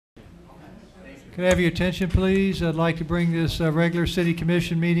Could I have your attention, please? I'd like to bring this regular City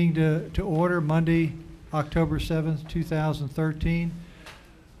Commission meeting to order Monday, October 7th, 2013.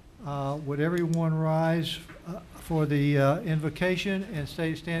 Would everyone rise for the invocation and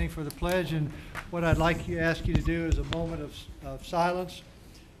stay standing for the pledge? And what I'd like to ask you to do is a moment of silence.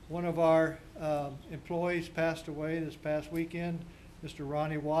 One of our employees passed away this past weekend, Mr.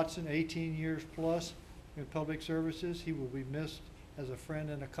 Ronnie Watson, 18 years plus in public services. He will be missed as a friend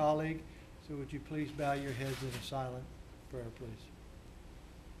and a colleague. So would you please bow your heads in a silent prayer, please.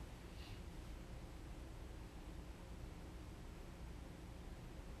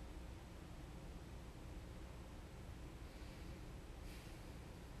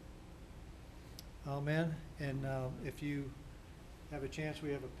 Amen. And if you have a chance, we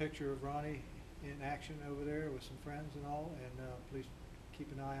have a picture of Ronnie in action over there with some friends and all. And please keep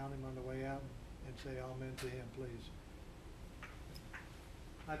an eye on him on the way out and say amen to him, please.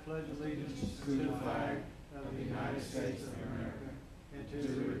 I pledge allegiance to the flag of the United States of America and to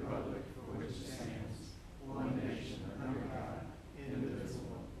the republic for which it stands, one nation under God,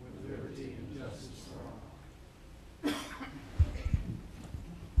 indivisible, with liberty and justice for all.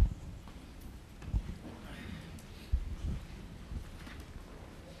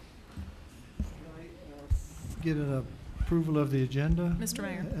 Get an approval of the agenda, Mr.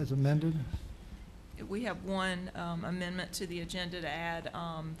 Mayor, as amended. we have one amendment to the agenda to add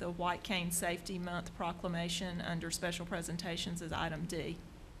the White Cane Safety Month proclamation under special presentations as item D.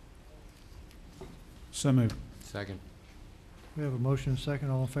 So moved. Second. We have a motion and a second.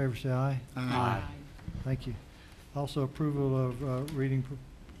 All in favor say aye. Aye. Thank you. Also approval of reading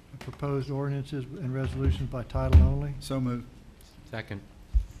proposed ordinances and resolutions by title only. So moved. Second.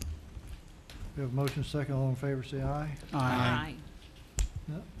 We have a motion and a second. All in favor say aye. Aye.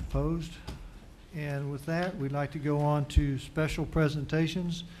 No, opposed? And with that, we'd like to go on to special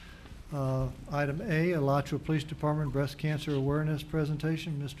presentations. Item A, Alachua Police Department Breast Cancer Awareness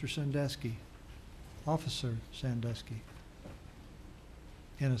Presentation. Mr. Sandusky, Officer Sandusky,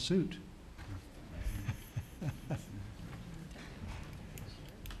 in a suit.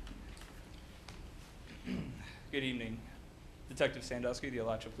 Good evening. Detective Sandusky, the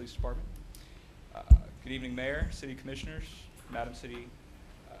Alachua Police Department. Good evening, Mayor, City Commissioners, Madam City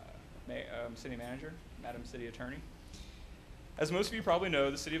City Manager, Madam City Attorney. As most of you probably know,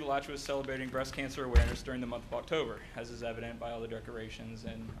 the City of Alachua is celebrating breast cancer awareness during the month of October, as is evident by all the decorations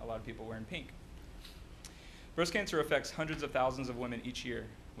and a lot of people wearing pink. Breast cancer affects hundreds of thousands of women each year.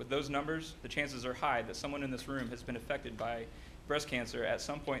 With those numbers, the chances are high that someone in this room has been affected by breast cancer at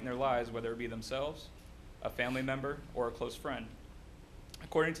some point in their lives, whether it be themselves, a family member, or a close friend.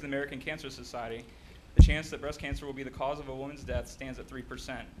 According to the American Cancer Society, the chance that breast cancer will be the cause of a woman's death stands at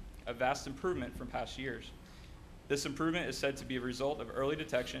 3%, a vast improvement from past years. This improvement is said to be a result of early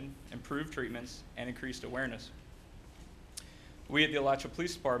detection, improved treatments, and increased awareness. We at the Alachua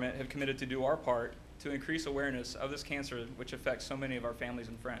Police Department have committed to do our part to increase awareness of this cancer which affects so many of our families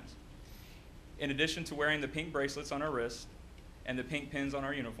and friends. In addition to wearing the pink bracelets on our wrists and the pink pins on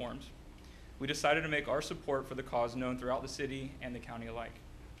our uniforms, we decided to make our support for the cause known throughout the city and the county alike.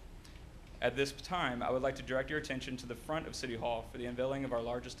 At this time, I would like to direct your attention to the front of City Hall for the unveiling of our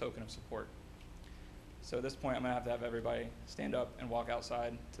largest token of support. So at this point, I'm going to have everybody stand up and walk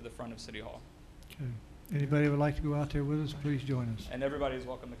outside to the front of City Hall. Okay. Anybody would like to go out there with us, please join us. And everybody is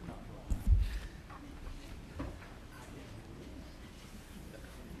welcome to come out.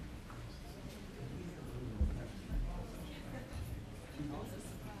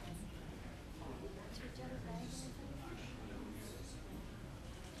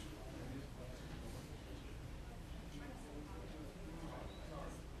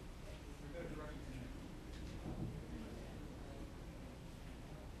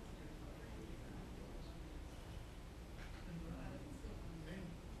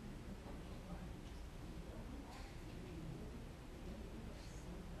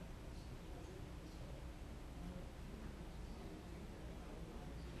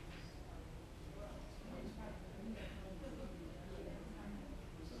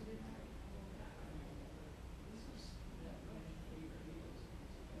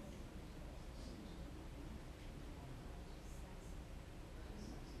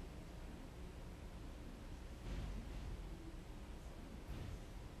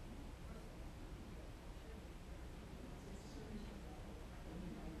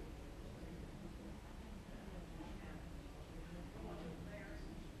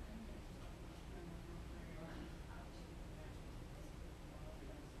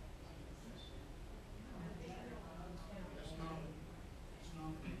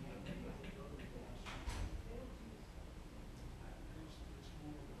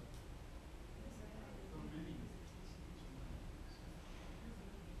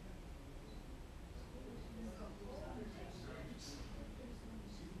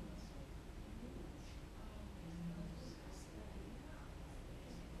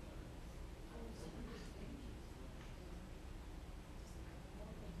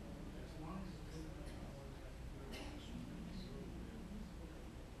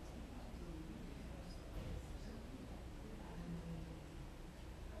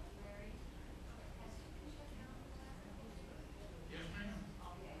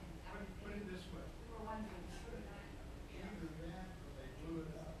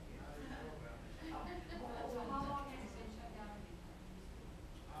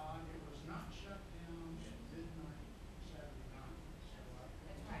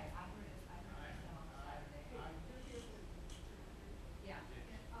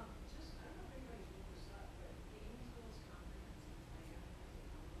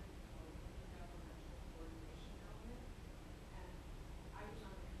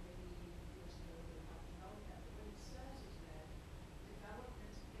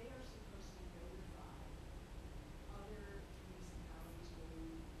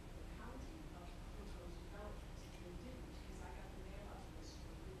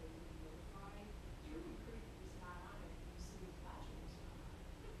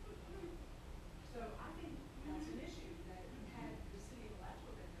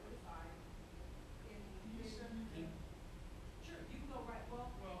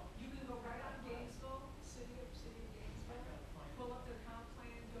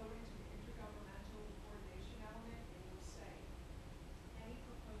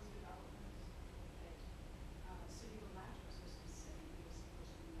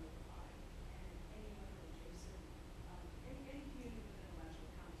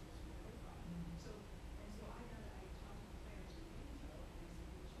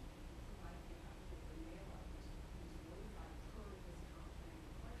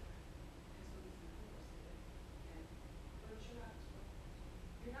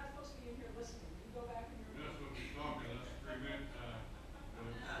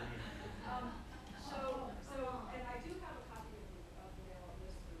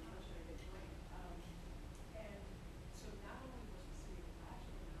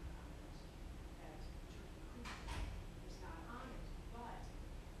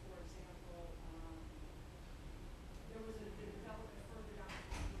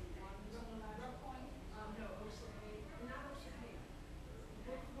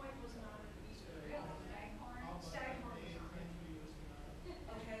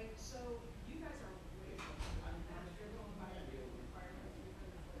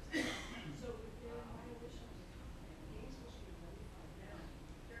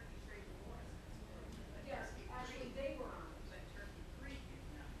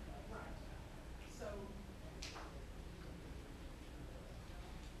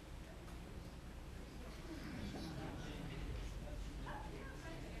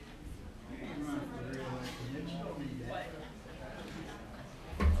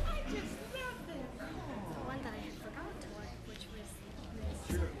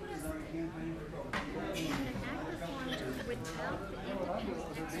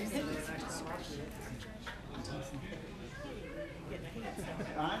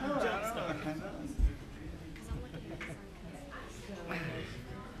 I know. Well, an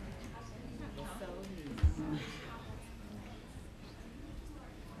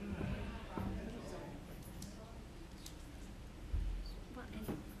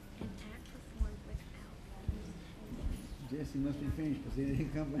act performed without Jesse must be finished because he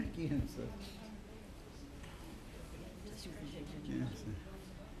didn't come back in, so. Yeah, so.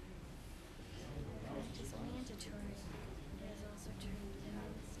 which is mandatory. It is also termed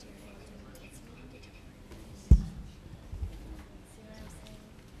ministerial. It's mandatory. See what I'm saying?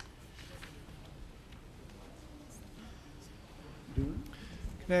 Do it.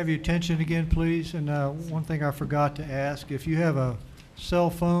 Can I have your attention again, please? And one thing I forgot to ask, if you have a cell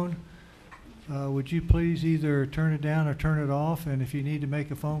phone, would you please either turn it down or turn it off? And if you need to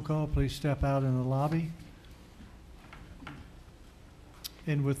make a phone call, please step out in the lobby.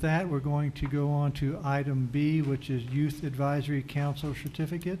 And with that, we're going to go on to item B, which is Youth Advisory Council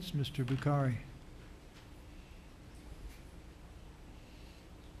Certificates. Mr. Bukhari.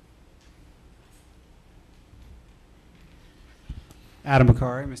 Adam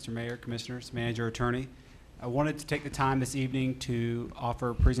Bakari, Mr. Mayor, Commissioners, Manager, Attorney. I wanted to take the time this evening to offer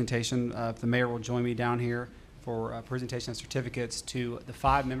a presentation. If the mayor will join me down here for a presentation of certificates to the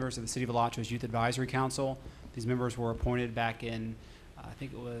 5 members of the City of Alachua's Youth Advisory Council. These members were appointed back in, I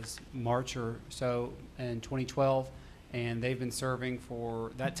think it was March or so in 2012, and they've been serving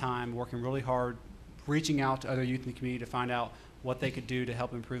for that time, working really hard, reaching out to other youth in the community to find out what they could do to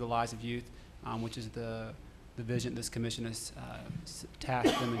help improve the lives of youth, which is the vision this commission has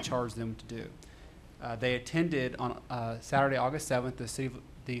tasked them and charged them to do. They attended on Saturday, August 7th,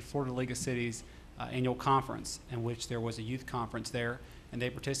 the Florida League of Cities annual conference, in which there was a youth conference there, and they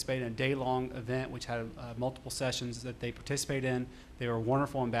participated in a day-long event which had multiple sessions that they participated in. They were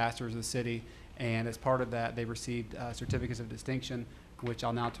wonderful ambassadors of the city, and as part of that, they received certificates of distinction, which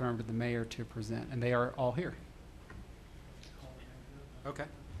I'll now turn over to the mayor to present, and they are all here. Okay.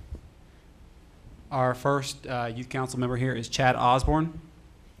 Our first youth council member here is Chad Osborne.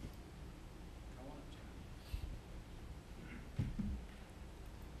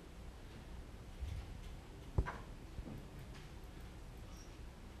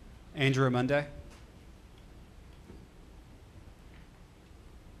 Andrew Monday.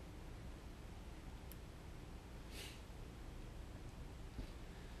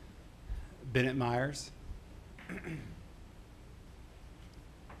 Bennett Myers.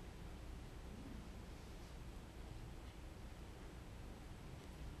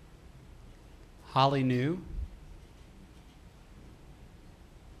 Holly New.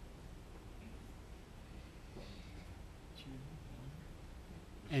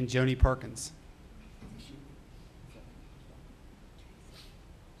 And Joni Perkins.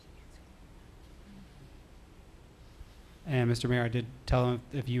 And Mr. Mayor, I did tell them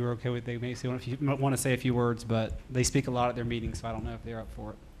if you were okay with it, they may say if you might want to say a few words, but they speak a lot at their meetings, so I don't know if they're up for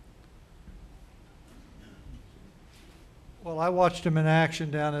it. Well, I watched them in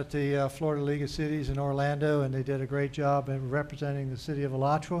action down at the Florida League of Cities in Orlando, and they did a great job in representing the city of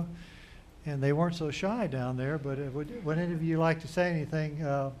Alachua. And they weren't so shy down there, but would any of you like to say anything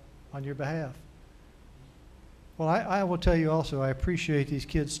on your behalf? Well, I will tell you also, I appreciate these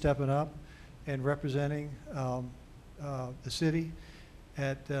kids stepping up and representing the city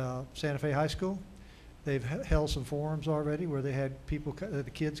at Santa Fe High School. They've held some forums already where they had people, the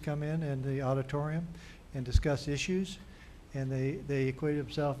kids come in the auditorium and discuss issues. And they equated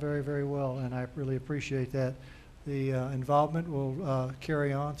themselves very, very well, and I really appreciate that. The involvement will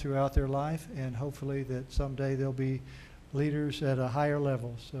carry on throughout their life, and hopefully that someday they'll be leaders at a higher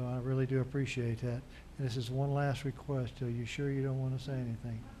level. So I really do appreciate that. And this is one last request. Are you sure you don't want to say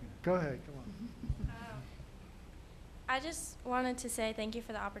anything? Go ahead, come on. I just wanted to say thank you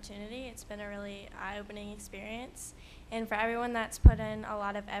for the opportunity. It's been a really eye-opening experience. And for everyone that's put in a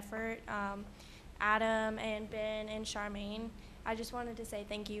lot of effort, Adam and Ben and Charmaine, I just wanted to say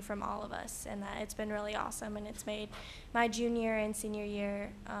thank you from all of us, and that it's been really awesome, and it's made my junior and senior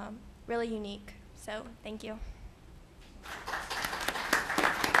year really unique. So thank you.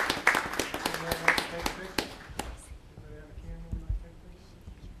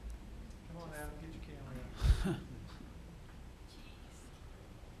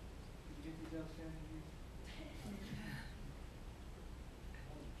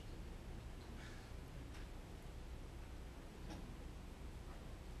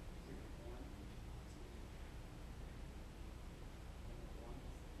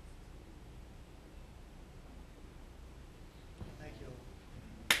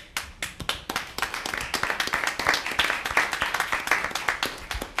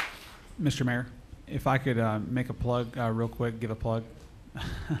 Mr. Mayor, if I could make a plug real quick, give a plug.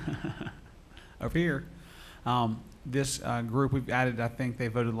 over here. This group we've added, I think they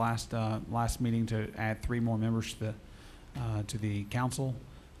voted last meeting to add 3 more members to the council.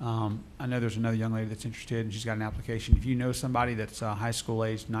 I know there's another young lady that's interested, and she's got an application. If you know somebody that's high school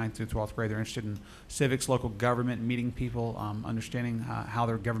age, 9th through 12th grade, they're interested in civics, local government, meeting people, understanding how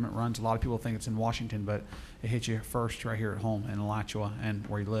their government runs. A lot of people think it's in Washington, but it hits you first right here at home in Alachua and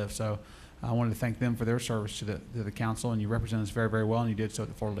where you live. So I wanted to thank them for their service to the council, and you represent us very, very well, and you did so at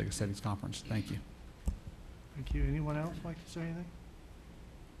the Florida League of Cities Conference. Thank you. Thank you. Anyone else like to say anything?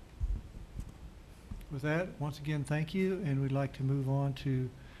 With that, once again, thank you, and we'd like to move on to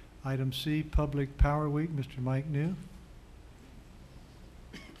item C, Public Power Week. Mr. Mike New.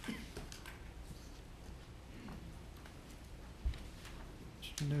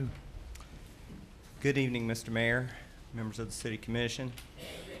 Mr. New. Good evening, Mr. Mayor, members of the City Commission,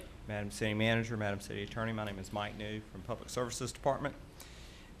 Madam City Manager, Madam City Attorney. My name is Mike New from Public Services Department.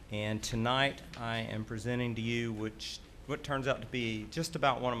 And tonight I am presenting to you what turns out to be just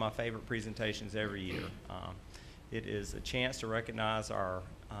about one of my favorite presentations every year. It is a chance to recognize our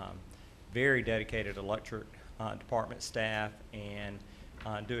very dedicated electric department staff and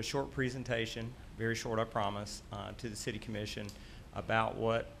do a short presentation, very short I promise, to the City Commission about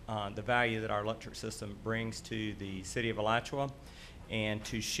what the value that our electric system brings to the City of Alachua, and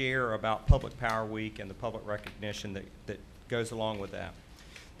to share about Public Power Week and the public recognition that goes along with that.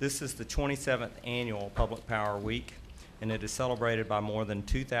 This is the 27th annual Public Power Week, and it is celebrated by more than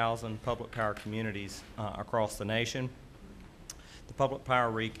 2,000 public power communities across the nation. The Public Power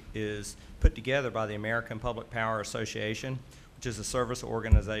Week is put together by the American Public Power Association, which is a service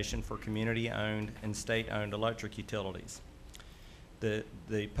organization for community-owned and state-owned electric utilities. The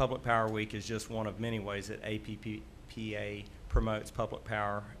Public Power Week is just one of many ways that APPA promotes public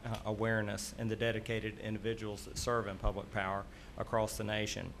power awareness and the dedicated individuals that serve in public power across the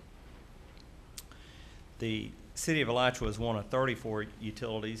nation. The City of Alachua is one of 34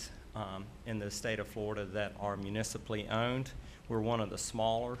 utilities in the state of Florida that are municipally owned. We're one of the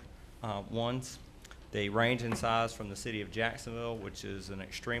smaller ones. They range in size from the City of Jacksonville, which is an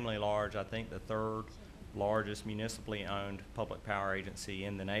extremely large, I think the 3rd largest municipally owned public power agency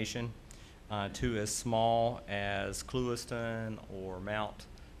in the nation, to as small as Clewiston or Mount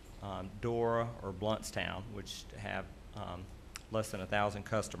Dora or Bluntstown, which have less than 1,000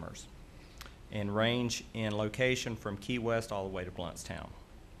 customers, and range in location from Key West all the way to Bluntstown.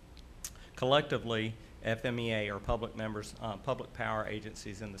 Collectively, FMEA, or public power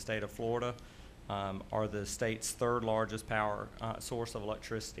agencies in the state of Florida, are the state's 3rd largest power source of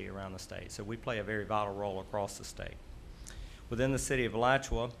electricity around the state. So we play a very vital role across the state. Within the City of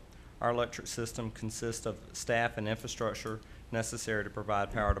Alachua, our electric system consists of staff and infrastructure necessary to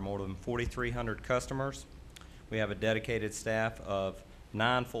provide power to more than 4,300 customers. We have a dedicated staff of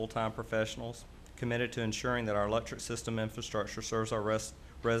 9 full-time professionals committed to ensuring that our electric system infrastructure serves our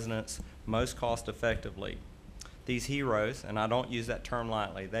residents most cost-effectively. These heroes, and I don't use that term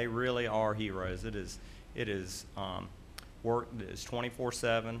lightly, they really are heroes. It is work that is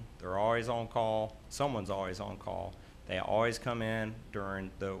 24/7. They're always on call. Someone's always on call. They always come in during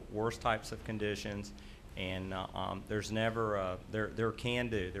the worst types of conditions, and there's never they're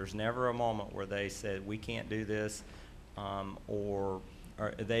can-do. There's never a moment where they said we can't do this, or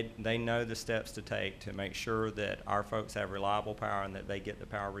they know the steps to take to make sure that our folks have reliable power and that they get the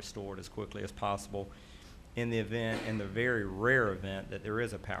power restored as quickly as possible in the very rare event that there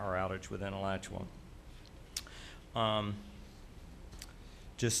is a power outage within Alachua.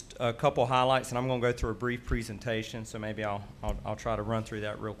 Just a couple highlights, and I'm going to go through a brief presentation, so maybe I'll try to run through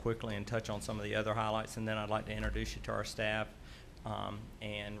that real quickly and touch on some of the other highlights, and then I'd like to introduce you to our staff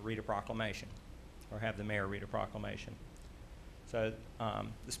and read a proclamation, or have the mayor read a proclamation. So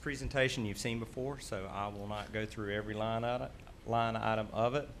this presentation you've seen before, so I will not go through every line item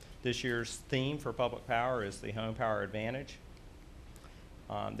of it. This year's theme for public power is the Home Power Advantage.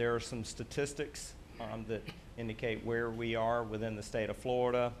 There are some statistics that indicate where we are within the state of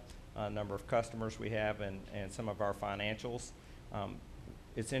Florida, number of customers we have, and some of our financials.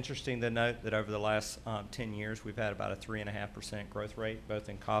 It's interesting to note that over the last 10 years, we've had about a 3.5% growth rate, both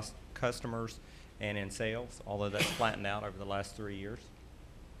in customers and in sales, although that's flattened out over the last 3 years.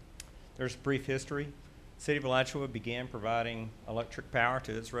 There's brief history. City of Alachua began providing electric power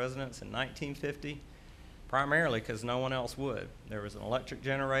to its residents in 1950, primarily because no one else would. There was an electric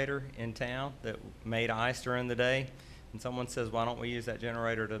generator in town that made ice during the day, and someone says, why don't we use that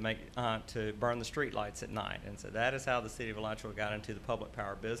generator to burn the street lights at night? And so that is how the City of Alachua got into the public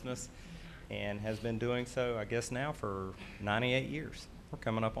power business, and has been doing so, I guess now, for 98 years. We're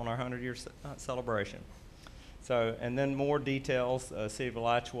coming up on our 100-year celebration. So, and then more details. City of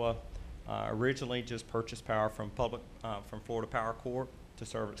Alachua originally just purchased power from Florida Power Corp to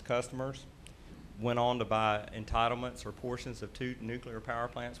serve its customers. Went on to buy entitlements or portions of 2 nuclear power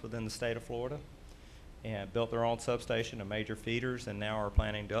plants within the state of Florida, and built their own substation and major feeders, and now are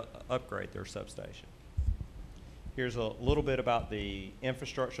planning to upgrade their substation. Here's a little bit about the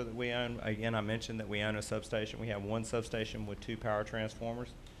infrastructure that we own. Again, I mentioned that we own a substation. We have 1 substation with 2 power transformers.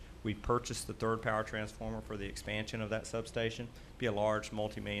 We purchased the 3rd power transformer for the expansion of that substation. Be a large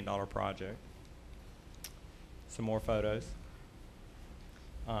multi-million-dollar project. Some more photos.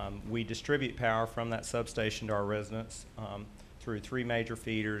 We distribute power from that substation to our residents through 3 major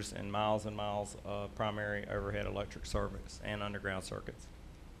feeders and miles of primary overhead electric service and underground circuits.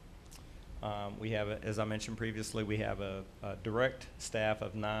 We have, as I mentioned previously, we have a direct staff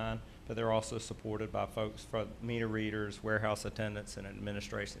of 9, but they're also supported by folks from meter readers, warehouse attendants, and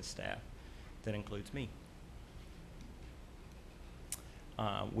administration staff. That includes me.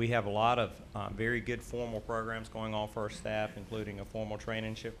 We have a lot of very good formal programs going on for our staff, including a formal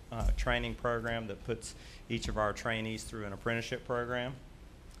training program that puts each of our trainees through an apprenticeship program.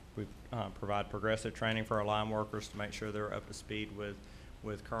 We provide progressive training for our line workers to make sure they're up to speed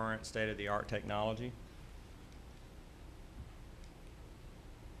with current state-of-the-art technology.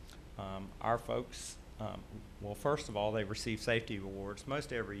 Our folks, well, first of all, they receive safety awards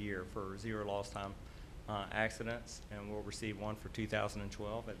most every year for 0 lost time accidents, and we'll receive one for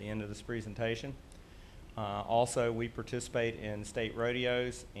 2012 at the end of this presentation. Also, we participate in state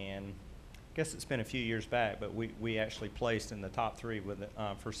rodeos, and I guess it's been a few years back, but we actually placed in the top 3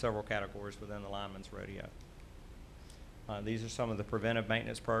 for several categories within the lineman's rodeo. These are some of the preventive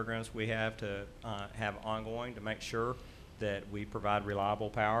maintenance programs we have to have ongoing to make sure that we provide reliable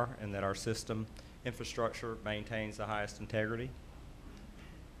power and that our system infrastructure maintains the highest integrity.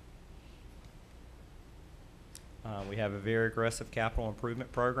 We have a very aggressive capital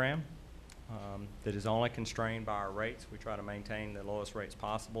improvement program that is only constrained by our rates. We try to maintain the lowest rates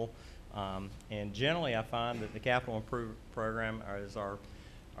possible. And generally, I find that the capital improvement program is our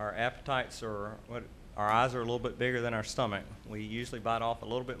appetites are our eyes are a little bit bigger than our stomach. We usually bite off a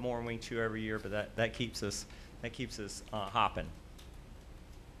little bit more than we chew every year, but that keeps us hopping.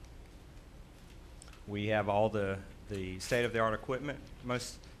 We have all the state-of-the-art equipment,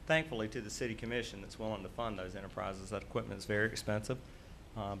 most thankfully to the City Commission that's willing to fund those enterprises. That equipment is very expensive,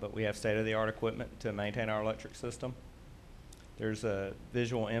 but we have state-of-the-art equipment to maintain our electric system. There's a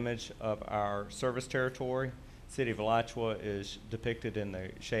visual image of our service territory. City of Alachua is depicted in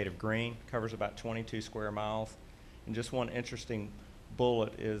the shade of green, covers about 22 square miles. And just one interesting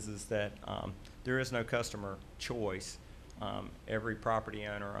bullet is that there is no customer choice. Every property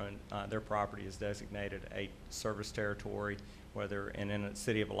owner their property is designated a service territory, and in the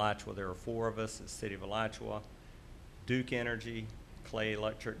City of Alachua there are 4 of us. It's City of Alachua, Duke Energy, Clay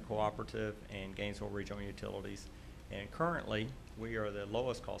Electric Cooperative, and Gainesville Regional Utilities. And currently we are the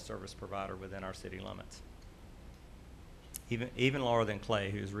lowest cost service provider within our city limits. Even lower than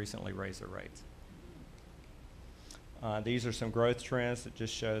Clay, who's recently raised their rates. These are some growth trends that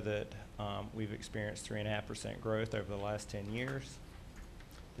just show that we've experienced 3.5% growth over the last 10 years.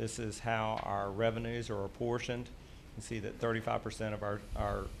 This is how our revenues are apportioned. You can see that 35% of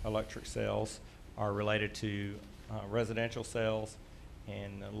our electric sales are related to residential sales,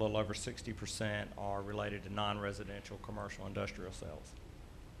 and a little over 60% are related to non-residential commercial industrial sales.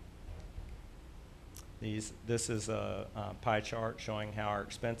 This is a pie chart showing how our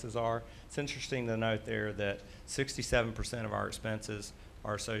expenses are. It's interesting to note there that 67% of our expenses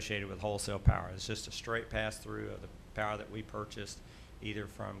are associated with wholesale power. It's just a straight pass-through of the power that we purchased either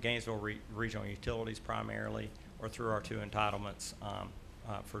from Gainesville Regional Utilities primarily or through our 2 entitlements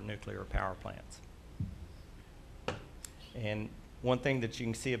for nuclear power plants. And one thing that you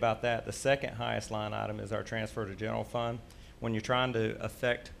can see about that, the second highest line item is our transfer to general fund. When you're trying to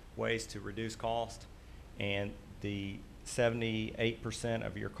affect ways to reduce cost, and the 78%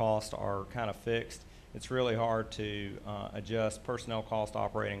 of your costs are kind of fixed, it's really hard to adjust personnel cost,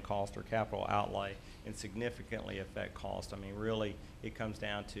 operating cost, or capital outlay and significantly affect cost. I mean, really, it comes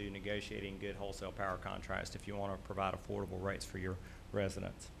down to negotiating good wholesale power contracts if you want to provide affordable rates for your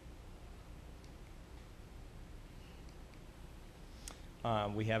residents.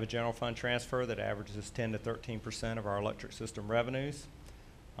 We have a general fund transfer that averages 10 to 13% of our electric system revenues.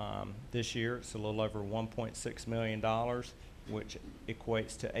 This year, it's a little over $1.6 million, which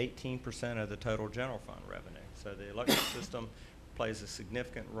equates to 18% of the total general fund revenue. So the electric system plays a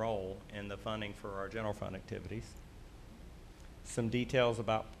significant role in the funding for our general fund activities. Some details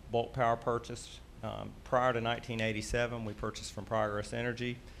about bulk power purchase. Prior to 1987, we purchased from Progress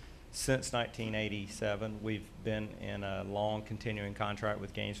Energy. Since 1987, we've been in a long continuing contract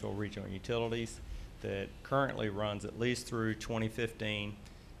with Gainesville Regional Utilities that currently runs at least through 2015,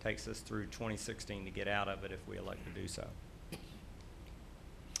 takes us through 2016 to get out of it if we elect to do so.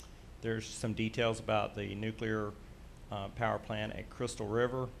 There's some details about the nuclear power plant at Crystal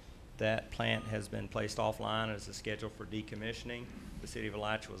River. That plant has been placed offline as a schedule for decommissioning. The City of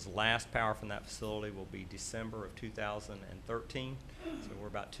Alachua's last power from that facility will be December of 2013. So we're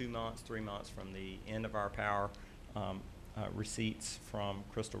about 2 months, 3 months from the end of our power receipts from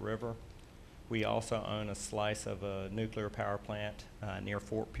Crystal River. We also own a slice of a nuclear power plant near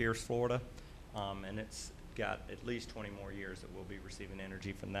Fort Pierce, Florida, and it's got at least 20 more years that we'll be receiving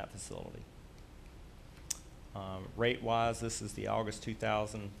energy from that facility. Rate-wise, this is the August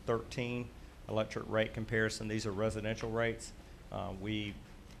 2013 electric rate comparison. These are residential rates. We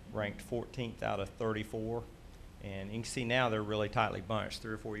ranked 14th out of 34, and you can see now they're really tightly bunched.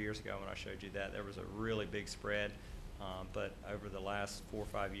 3 or 4 years ago when I showed you that, there was a really big spread, but over the last 4 or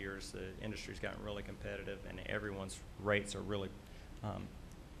 5 years, the industry's gotten really competitive, and everyone's rates are really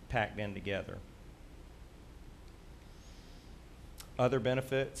packed in together. Other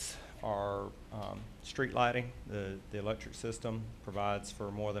benefits are street lighting. The electric system provides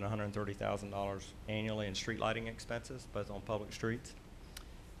for more than $130,000 annually in street lighting expenses, both on public streets.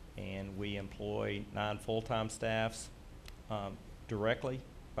 And we employ 9 full-time staffs directly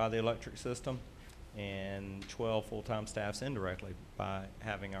by the electric system and 12 full-time staffs indirectly by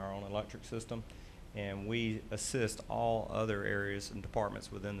having our own electric system. And we assist all other areas and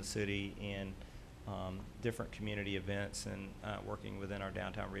departments within the city in different community events and working within our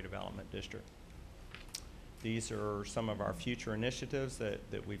downtown redevelopment district. These are some of our future initiatives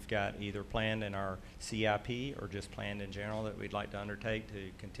that we've got either planned in our CIP or just planned in general that we'd like to undertake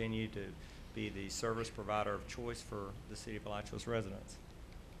to continue to be the service provider of choice for the City of Alachua's residents.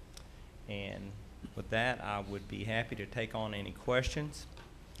 And with that, I would be happy to take on any questions.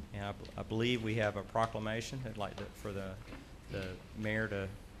 And I believe we have a proclamation I'd like for the mayor to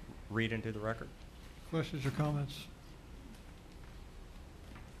read into the record. Questions or comments?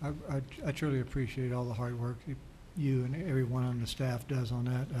 I truly appreciate all the hard work you and everyone on the staff does on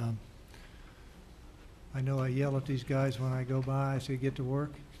that. I know I yell at these guys when I go by, I say get to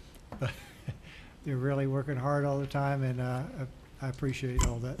work, but they're really working hard all the time, and I appreciate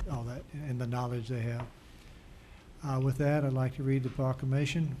all that and the knowledge they have. With that, I'd like to read the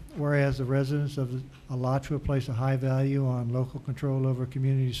proclamation. Whereas the residents of Alachua place a high value on local control over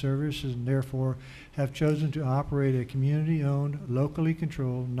community services and therefore have chosen to operate a community-owned, locally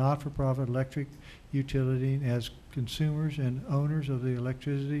controlled, not-for-profit electric utility as consumers and owners of the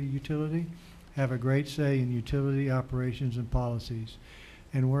electricity utility have a great say in utility operations and policies.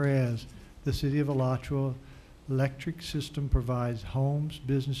 And whereas the City of Alachua electric system provides homes,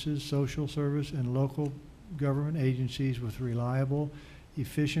 businesses, social service, and local government agencies with reliable,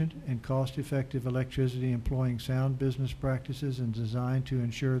 efficient, and cost-effective electricity employing sound business practices and designed to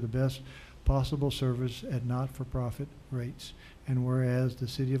ensure the best possible service at not-for-profit rates. And whereas the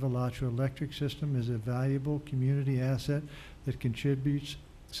City of Alachua electric system is a valuable community asset that contributes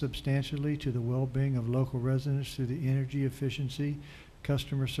substantially to the well-being of local residents through the energy efficiency,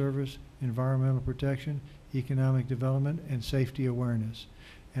 customer service, environmental protection, economic development, and safety awareness.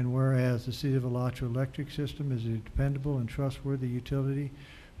 And whereas the City of Alachua electric system is a dependable and trustworthy utility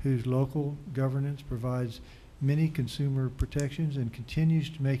whose local governance provides many consumer protections and continues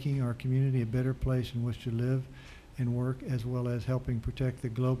to making our community a better place in which to live and work, as well as helping protect the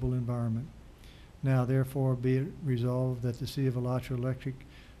global environment. Now therefore be it resolved that the City of Alachua electric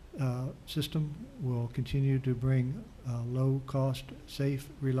system will continue to bring low cost, safe,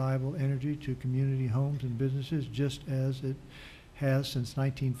 reliable energy to community homes and businesses just as it has since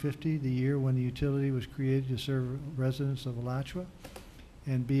 1950, the year when the utility was created to serve residents of Alachua.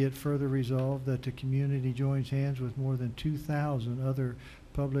 And be it further resolved that the community joins hands with more than 2,000 other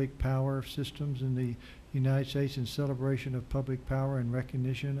public power systems in the United States in celebration of public power and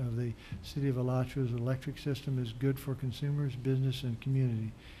recognition of the City of Alachua's electric system is good for consumers, business, and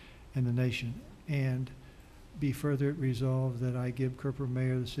community, and the nation. And be further resolved that I, Gib Kerper,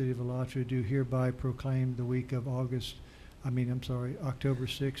 Mayor of the City of Alachua, do hereby proclaim the week of October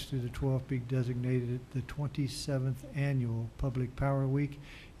 6th through the 12th be designated the 27th Annual Public Power Week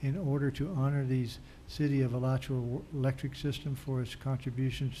in order to honor the City of Alachua electric system for its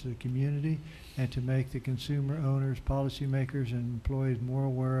contributions to the community and to make the consumer owners, policymakers, and employees more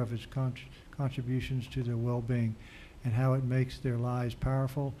aware of its contributions to their well-being and how it makes their lives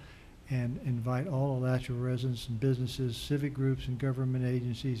powerful, and invite all Alachua residents and businesses, civic groups, and government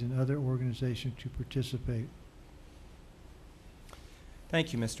agencies and other organizations to participate.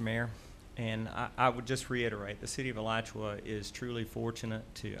 Thank you, Mr. Mayor. And I would just reiterate, the city of Alachua is truly fortunate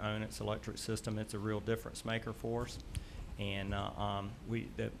to own its electric system. It's a real difference maker for us. And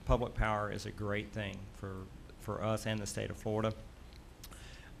the public power is a great thing for us and the state of Florida.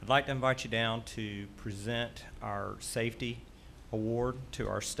 I'd like to invite you down to present our safety award to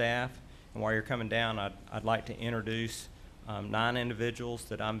our staff. And while you're coming down, I'd like to introduce 9 individuals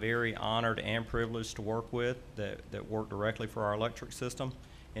that I'm very honored and privileged to work with that work directly for our electric system.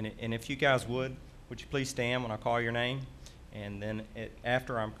 And if you guys would you please stand when I call your name? And then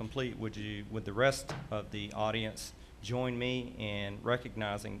after I'm complete, would the rest of the audience join me in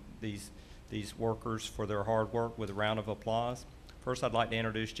recognizing these workers for their hard work with a round of applause? First, I'd like to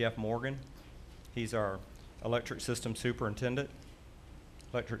introduce Jeff Morgan. He's our electric system superintendent,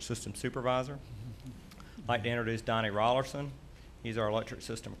 electric system supervisor. I'd like to introduce Donnie Rollerson. He's our electric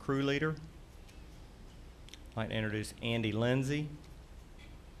system crew leader. I'd like to introduce Andy Lindsay,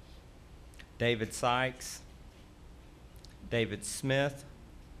 David Sykes, David Smith,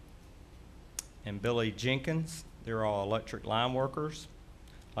 and Billy Jenkins. They're all electric line workers.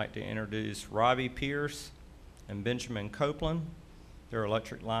 I'd like to introduce Robbie Pierce and Benjamin Copeland. They're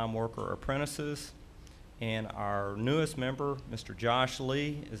electric line worker apprentices. And our newest member, Mr. Josh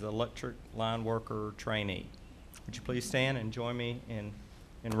Lee, is an electric line worker trainee. Would you please stand and join me in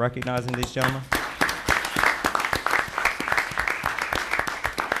recognizing these gentlemen?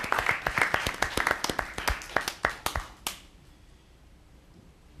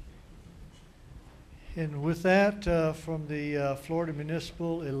 And with that, from the Florida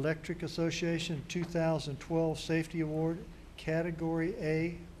Municipal Electric Association 2012 Safety Award, Category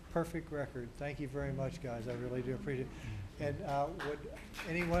A, perfect record. Thank you very much, guys. I really do appreciate it. And would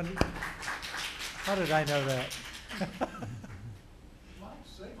anyone, how did I know that? You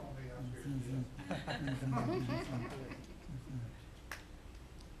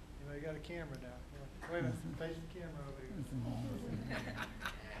got a camera now. Wait a minute, face the camera over here.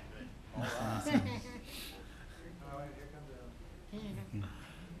 All right. All right, here comes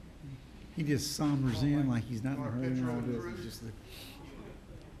He just sombers in like he's not in a hurry. And all this. It's just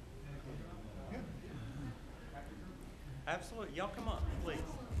Absolutely. Y'all come up, please.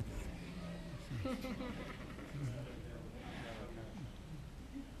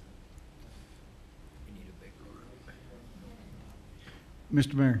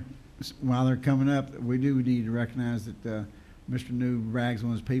 Mr. Mayor, while they're coming up, we do need to recognize that Mr. New brags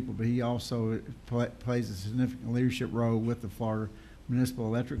on his people, but he also plays a significant leadership role with the Florida Municipal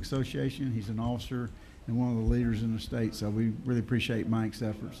Electric Association. He's an officer and one of the leaders in the state, so we really appreciate Mike's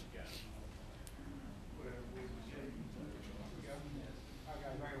efforts.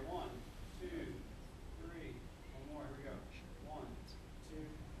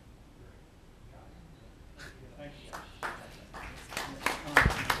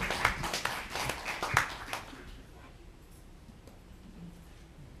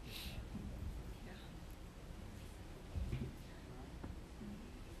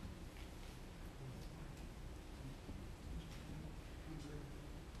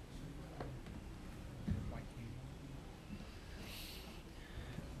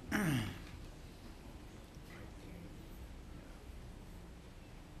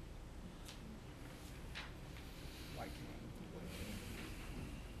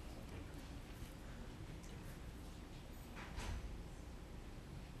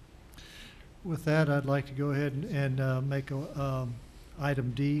 With that, I'd like to go ahead and make a,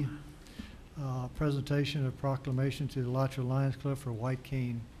 item D, presentation of proclamation to the Alachua Lions Club for White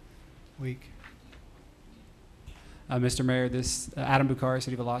Cane Week. Mr. Mayor, this Adam Bukhari,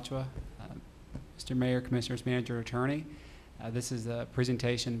 City of Alachua. Mr. Mayor, Commissioners, Manager, Attorney. This is a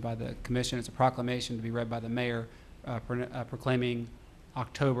presentation by the Commission. It's a proclamation to be read by the Mayor proclaiming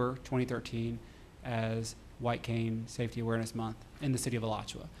October 2013 as White Cane Safety Awareness Month in the City of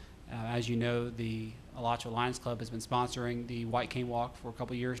Alachua. As you know, the Alachua Lions Club has been sponsoring the White Cane Walk for a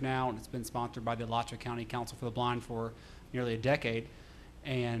couple years now, and it's been sponsored by the Alachua County Council for the Blind for nearly a decade.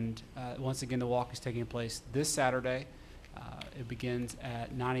 And once again, the walk is taking place this Saturday. It begins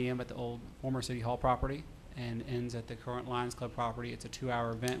at 9 a.m. at the old former City Hall property and ends at the current Lions Club property. It's a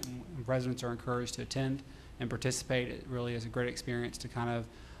 2-hour event, and residents are encouraged to attend and participate. It really is a great experience to kind of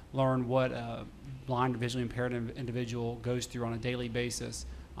learn what a blind or visually impaired individual goes through on a daily basis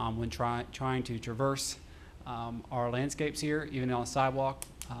when trying to traverse our landscapes here, even on the sidewalk.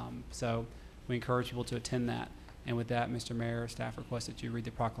 So we encourage people to attend that. And with that, Mr. Mayor, staff requests that you read the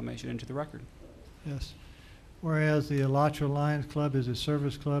proclamation into the record. Yes. Whereas the Alachua Lions Club is a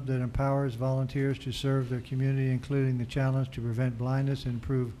service club that empowers volunteers to serve their community, including the challenge to prevent blindness and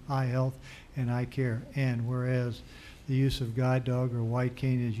improve eye health and eye care. And whereas the use of guide dog or white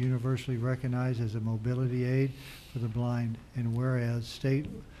cane is universally recognized as a mobility aid for the blind. And whereas State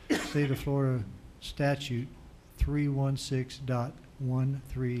of Florida Statute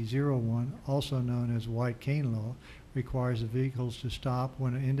 316.1301, also known as white cane law, requires the vehicles to stop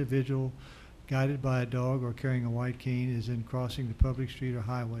when an individual guided by a dog or carrying a white cane is in crossing the public street or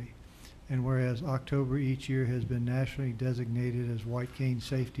highway. And whereas October each year has been nationally designated as White Cane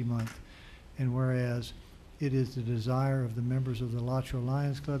Safety Month. And whereas it is the desire of the members of the Alachua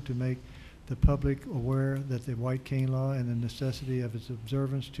Lions Club to make the public aware that the white cane law and the necessity of its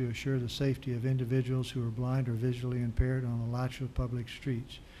observance to assure the safety of individuals who are blind or visually impaired on Alachua public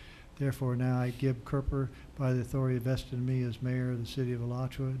streets. Therefore, now I, Gib Kerper, by the authority vested in me as mayor of the city of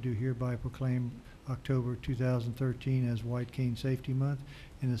Alachua, do hereby proclaim October 2013 as White Cane Safety Month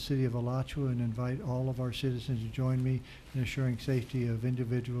in the city of Alachua and invite all of our citizens to join me in assuring safety of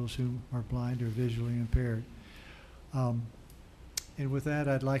individuals who are blind or visually impaired. And with that,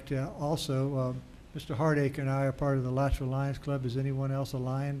 I'd like to also, Mr. Hardacre and I are part of the Alachua Lions Club. Is anyone else a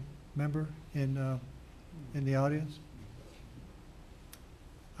Lion member in the audience?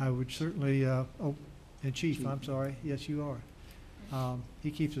 I would certainly, oh, and Chief, I'm sorry. Yes, you are.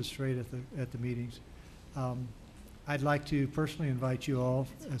 He keeps us straight at the meetings. I'd like to personally invite you all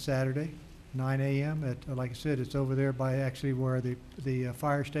Saturday, 9 a.m. at, like I said, it's over there by actually where the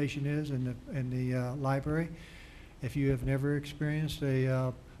fire station is and the library. If you have never experienced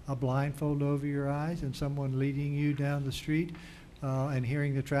a blindfold over your eyes and someone leading you down the street and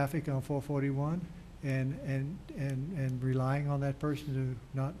hearing the traffic on 441 and relying on that person to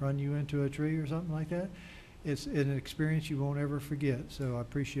not run you into a tree or something like that, it's an experience you won't ever forget. So I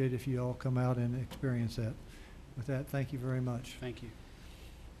appreciate if you all come out and experience that. With that, thank you very much. Thank you.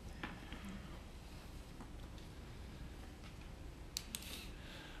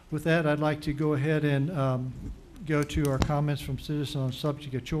 With that, I'd like to go ahead and go to our comments from citizens on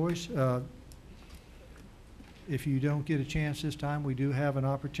subject of choice. If you don't get a chance this time, we do have an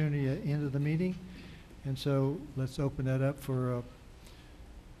opportunity at the end of the meeting. And so let's open that up for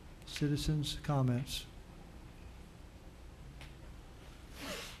citizens' comments.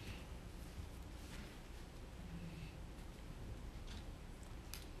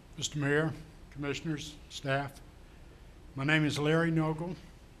 Mr. Mayor, Commissioners, staff, my name is Larry Nogle.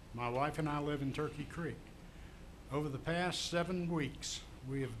 My wife and I live in Turkey Creek. Over the past 7 weeks,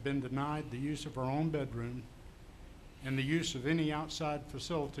 we have been denied the use of our own bedroom and the use of any outside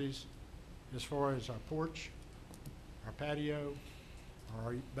facilities as far as our porch, our patio, or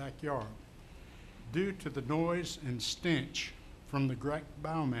our backyard, due to the noise and stench from the GREC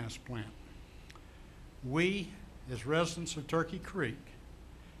biomass plant. We, as residents of Turkey Creek,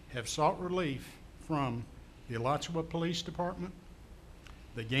 have sought relief from the Alachua Police Department,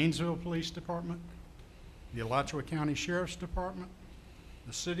 the Gainesville Police Department, the Alachua County Sheriff's Department,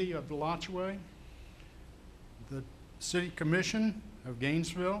 the City of Alachua, the City Commission of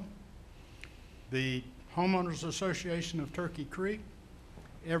Gainesville, the Homeowners Association of Turkey Creek,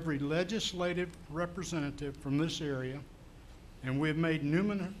 every legislative representative from this area, and we have made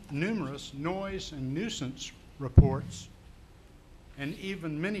numerous noise and nuisance reports, and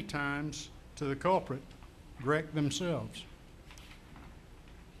even many times to the culprit, GREC themselves.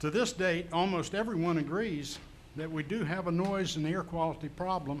 To this date, almost everyone agrees that we do have a noise and air quality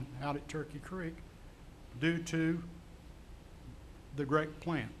problem out at Turkey Creek due to the GREC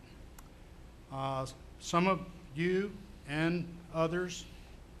plant. Some of you and others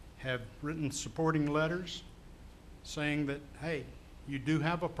have written supporting letters saying that, hey, you do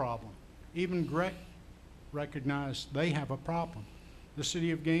have a problem. Even GREC recognized they have a problem. The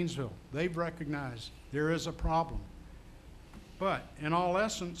City of Gainesville, they've recognized there is a problem. But in all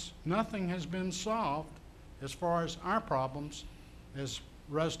essence, nothing has been solved as far as our problems as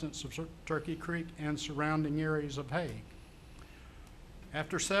residents of Turkey Creek and surrounding areas of Hague.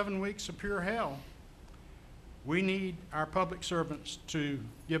 After 7 weeks of pure hell, we need our public servants to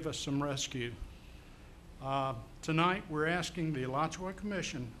give us some rescue. Tonight, we're asking the Alachua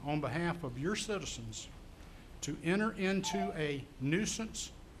Commission, on behalf of your citizens, to enter into a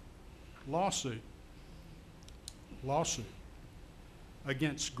nuisance lawsuit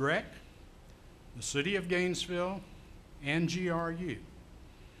against GREC, the City of Gainesville, and GRU,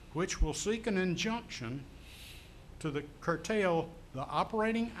 which will seek an injunction to curtail the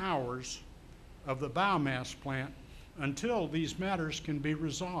operating hours of the biomass plant until these matters can be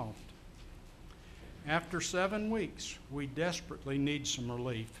resolved. After 7 weeks, we desperately need some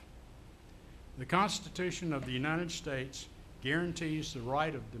relief. The Constitution of the United States guarantees the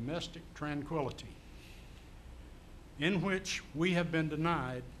right of domestic tranquility, in which we have been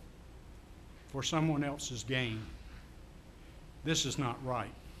denied for someone else's gain. This is not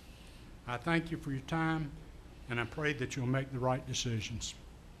right. I thank you for your time, and I pray that you'll make the right decisions.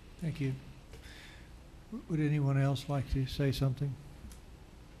 Thank you. Would anyone else like to say something?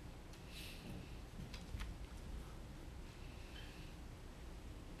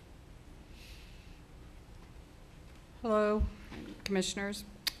 Hello, Commissioners.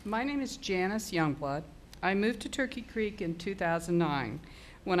 My name is Janice Youngblood. I moved to Turkey Creek in 2009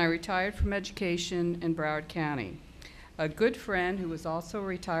 when I retired from education in Broward County. A good friend who was also a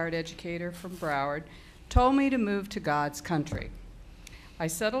retired educator from Broward told me to move to God's country. I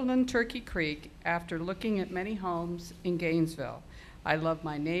settled in Turkey Creek after looking at many homes in Gainesville. I love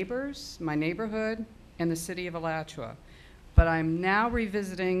my neighbors, my neighborhood, and the city of Alachua. But I'm now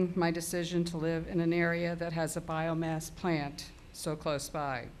revisiting my decision to live in an area that has a biomass plant so close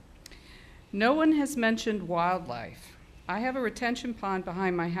by. No one has mentioned wildlife. I have a retention pond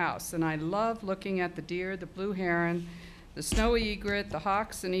behind my house, and I love looking at the deer, the blue heron, the snowy egret, the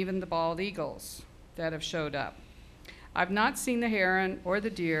hawks, and even the bald eagles that have showed up. I've not seen the heron or the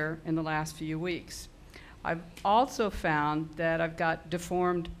deer in the last few weeks. I've also found that I've got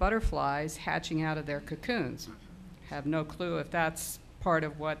deformed butterflies hatching out of their cocoons. Have no clue if that's part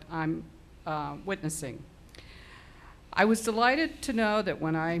of what I'm witnessing. I was delighted to know that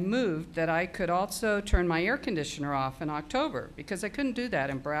when I moved that I could also turn my air conditioner off in October because I couldn't do that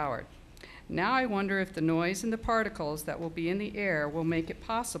in Broward. Now I wonder if the noise and the particles that will be in the air will make it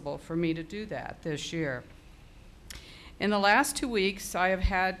possible for me to do that this year. In the last 2 weeks, I have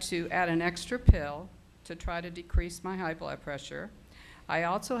had to add an extra pill to try to decrease my high blood pressure. I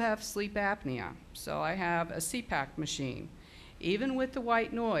also have sleep apnea, so I have a CPAP machine. Even with the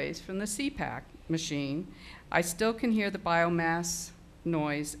white noise from the CPAP machine, I still can hear the biomass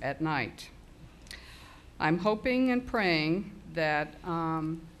noise at night. I'm hoping and praying that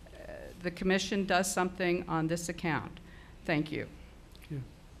the Commission does something on this account. Thank you. Thank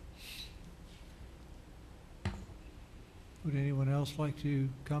you. Would anyone else like to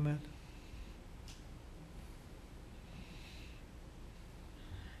comment?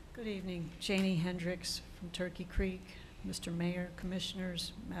 Good evening. Janie Hendricks from Turkey Creek. Mr. Mayor,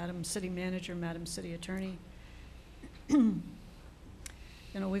 Commissioners, Madam City Manager, Madam City Attorney. You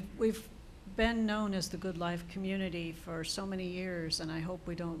know, we've been known as the Good Life community for so many years, and I hope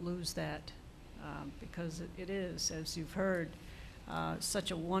we don't lose that because it is, as you've heard, such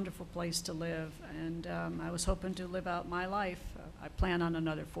a wonderful place to live. And I was hoping to live out my life. I plan on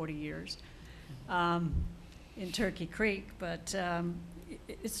another 40 years in Turkey Creek, but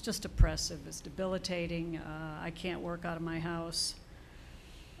it's just oppressive. It's debilitating. I can't work out of my house.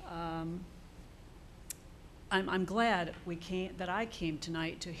 I'm glad that I came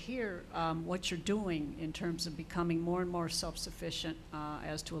tonight to hear what you're doing in terms of becoming more and more self-sufficient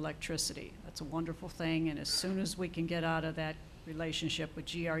as to electricity. That's a wonderful thing, and as soon as we can get out of that relationship with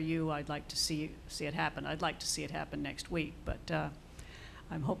GRU, I'd like to see it happen. I'd like to see it happen next week, but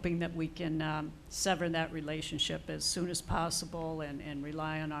I'm hoping that we can sever that relationship as soon as possible and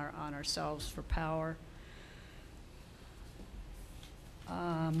rely on ourselves for power.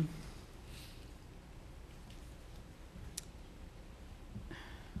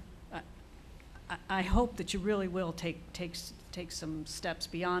 I hope that you really will take some steps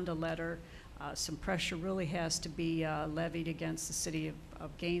beyond a letter. Some pressure really has to be levied against the city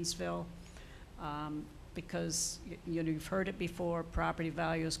of Gainesville. Because you've heard it before, property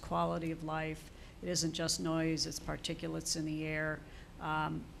values, quality of life. It isn't just noise, it's particulates in the air.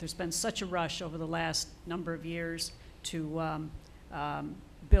 There's been such a rush over the last number of years to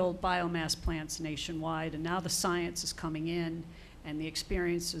build biomass plants nationwide, and now the science is coming in, and the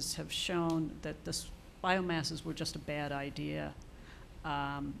experiences have shown that this biomasses were just a bad idea.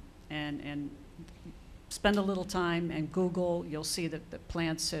 And spend a little time and Google, you'll see that the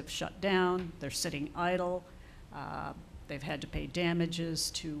plants have shut down, they're sitting idle, they've had to pay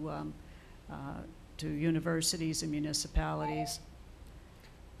damages to universities and municipalities.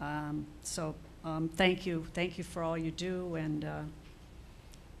 Thank you for all you do, and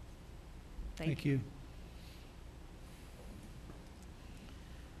thank you.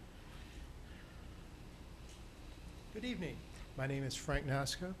 Good evening. My name is Frank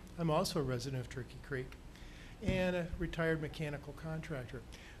Nasca. I'm also a resident of Turkey Creek and a retired mechanical contractor.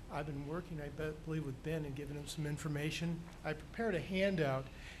 I've been working, I believe, with Ben and giving him some information. I prepared a handout,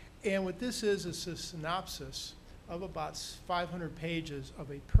 and what this is a synopsis of about 500 pages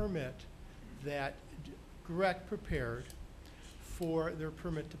of a permit that GREC prepared for their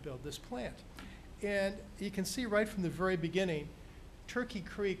permit to build this plant. And you can see right from the very beginning, Turkey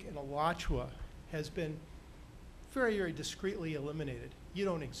Creek and Alachua has been very, very discreetly eliminated. You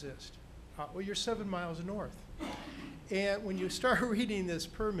don't exist. Well, you're 7 miles north. And when you start reading this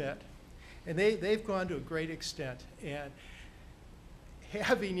permit, and they've gone to a great extent, and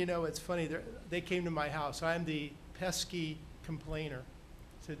having, you know, it's funny, they came to my house. I'm the pesky complainer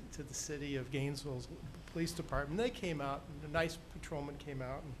to the city of Gainesville's police department. They came out, and a nice patrolman came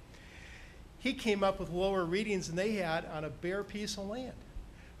out, and he came up with lower readings than they had on a bare piece of land.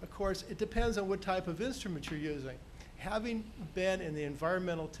 Of course, it depends on what type of instrument you're using. Having been in the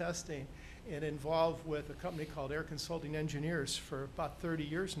environmental testing and involved with a company called Air Consulting Engineers for about 30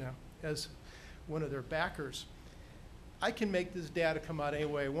 years now as one of their backers, I can make this data come out any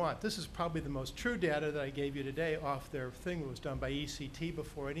way I want. This is probably the most true data that I gave you today off their thing that was done by ECT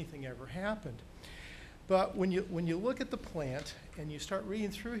before anything ever happened. But when you look at the plant and you start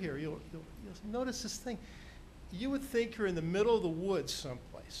reading through here, you'll notice this thing. You would think you're in the middle of the woods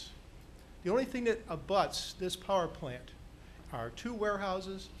someplace. The only thing that abuts this power plant are 2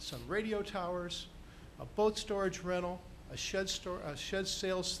 warehouses, some radio towers, a boat storage rental, a shed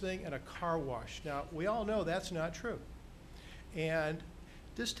sales thing, and a car wash. Now, we all know that's not true. And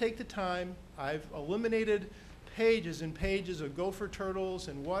just take the time. I've eliminated pages and pages of gopher turtles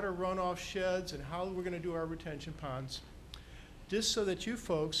and water runoff sheds and how we're going to do our retention ponds, just so that you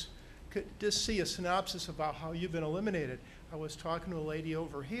folks could just see a synopsis about how you've been eliminated. I was talking to a lady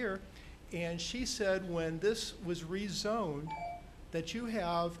over here, and she said when this was rezoned that you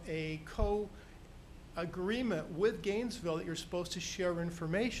have a co-agreement with Gainesville that you're supposed to share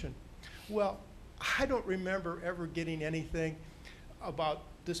information. Well, I don't remember ever getting anything about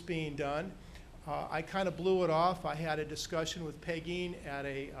this being done. I kind of blew it off. I had a discussion with Peggy at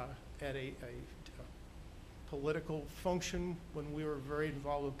a political function when we were very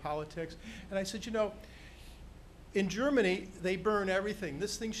involved with politics. And I said, you know, in Germany, they burn everything.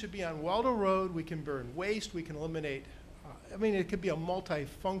 This thing should be on Waldo Road. We can burn waste. We can eliminate, I mean, it could be a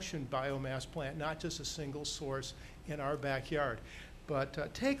multi-function biomass plant, not just a single source in our backyard.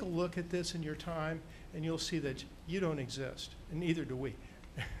 But take a look at this in your time, and you'll see that you don't exist, and neither do we.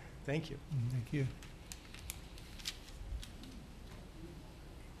 Thank you. Thank you.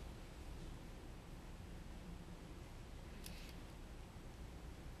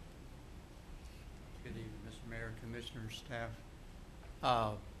 Good evening, Mr. Mayor, Commissioners, staff.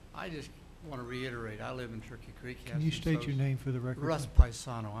 I just want to reiterate, I live in Turkey Creek. Can you state your name for the record? Russ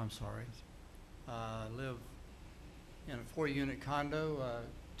Paisano, I'm sorry. I live in a 4-unit condo,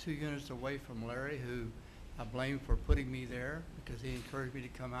 2 units away from Larry, who I blame for putting me there because he encouraged me to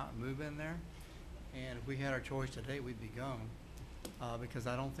come out and move in there. And if we had our choice today, we'd be gone because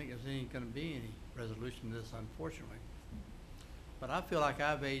I don't think there's going to be any resolution to this, unfortunately. But I feel like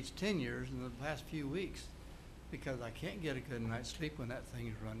I've aged 10 years in the past few weeks because I can't get a good night's sleep when that thing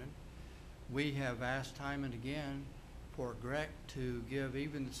is running. We have asked time and again for GREC to give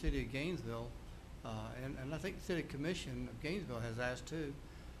even the city of Gainesville, and I think the City Commission of Gainesville has asked too,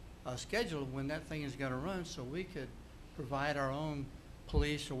 a schedule of when that thing is going to run so we could provide our own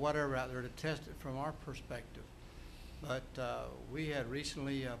police or whatever out there to test it from our perspective. But we had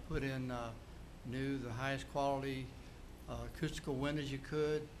recently put in the highest quality acoustical windows you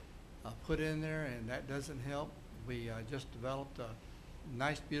could put in there, and that doesn't help. We just developed a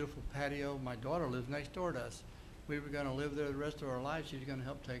nice, beautiful patio. My daughter lives next door to us. We were going to live there the rest of our lives. She's going to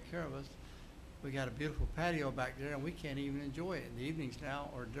help take care of us. We got a beautiful patio back there, and we can't even enjoy it in the evenings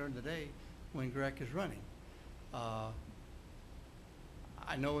now or during the day when GREC is running. I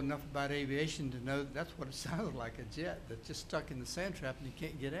know enough about aviation to know that's what it sounds like, a jet that's just stuck in the sand trap and you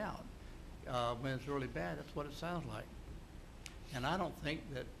can't get out. When it's really bad, that's what it sounds like. And I don't think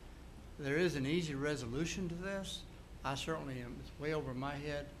that there is an easy resolution to this. I certainly am. It's way over my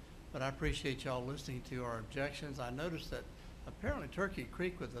head, but I appreciate y'all listening to our objections. I noticed that apparently Turkey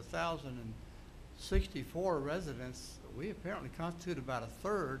Creek with 1,064 residents, we apparently constitute about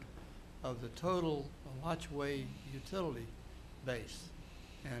 1/3 of the total Alachua utility base.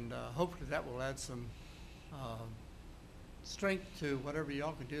 And hopefully that will add some strength to whatever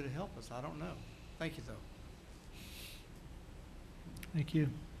y'all can do to help us. I don't know. Thank you, though. Thank you.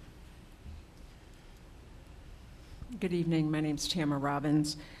 Good evening. My name's Tamara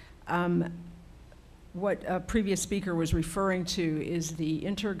Robbins. What a previous speaker was referring to is the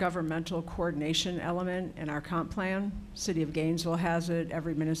intergovernmental coordination element in our comp plan. City of Gainesville has it.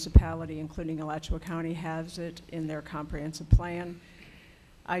 Every municipality, including Alachua County, has it in their comprehensive plan.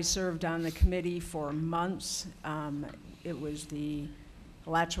 I served on the committee for months. It was the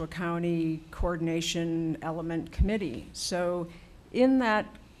Alachua County Coordination Element Committee. So in that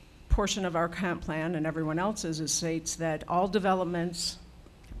portion of our comp plan and everyone else's, it states that all developments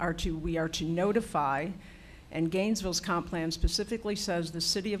we are to notify, and Gainesville's comp plan specifically says the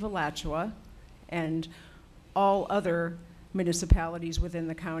city of Alachua, and all other municipalities within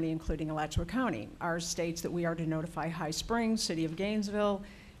the county, including Alachua County. Ours states that we are to notify High Springs, City of Gainesville,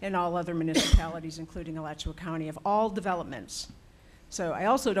 and all other municipalities, including Alachua County, of all developments. So I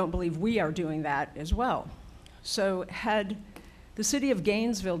also don't believe we are doing that as well. So had the City of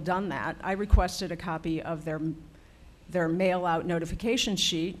Gainesville done that, I requested a copy of their mail-out notification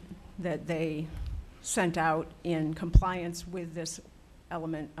sheet that they sent out in compliance with this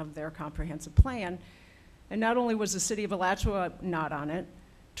element of their comprehensive plan. And not only was the City of Alachua not on it,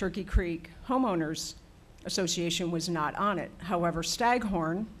 Turkey Creek Homeowners Association was not on it. However,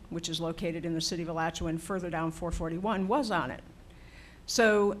 Staghorn, which is located in the City of Alachua and further down 441, was on it.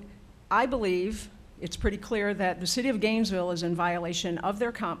 So I believe it's pretty clear that the City of Gainesville is in violation of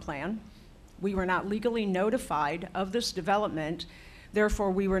their comp plan. We were not legally notified of this development. Therefore,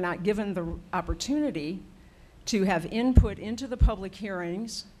 we were not given the opportunity to have input into the public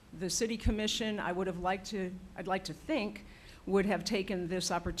hearings. The City Commission, I'd like to think, would have taken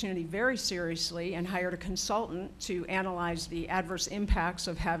this opportunity very seriously and hired a consultant to analyze the adverse impacts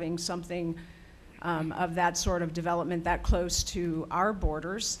of having something of that sort of development that close to our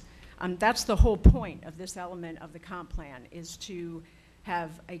borders. That's the whole point of this element of the comp plan, is to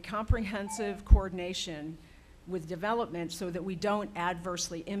have a comprehensive coordination with development so that we don't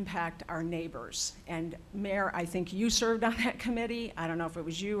adversely impact our neighbors. And Mayor, I think you served on that committee. I don't know if it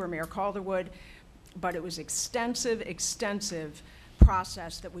was you or Mayor Calderwood, but it was extensive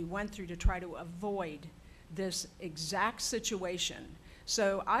process that we went through to try to avoid this exact situation.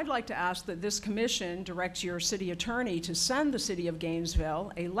 So I'd like to ask that this commission direct your city attorney to send the City of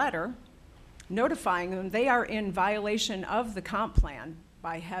Gainesville a letter notifying them they are in violation of the comp plan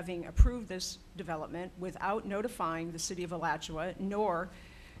by having approved this development without notifying the City of Alachua nor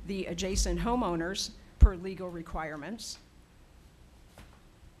the adjacent homeowners per legal requirements,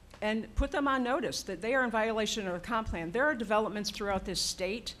 and put them on notice that they are in violation of a comp plan. There are developments throughout this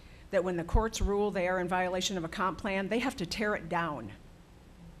state that when the courts rule they are in violation of a comp plan, they have to tear it down.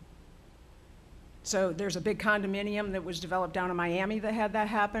 So there's a big condominium that was developed down in Miami that had that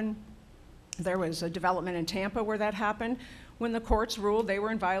happen. There was a development in Tampa where that happened. When the courts ruled they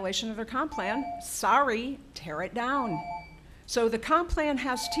were in violation of their comp plan, sorry, tear it down. So the comp plan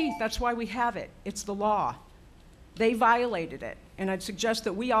has teeth. That's why we have it. It's the law. They violated it. And I'd suggest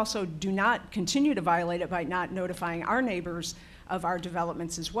that we also do not continue to violate it by not notifying our neighbors of our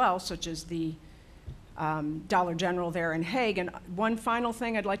developments as well, such as the Dollar General there in Hague. And one final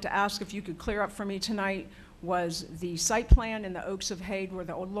thing I'd like to ask if you could clear up for me tonight was the site plan in the Oaks of Hague where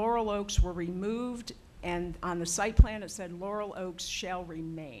the laurel oaks were removed, and on the site plan it said laurel oaks shall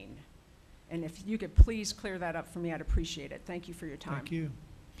remain. And if you could please clear that up for me, I'd appreciate it. Thank you for your time. Thank you.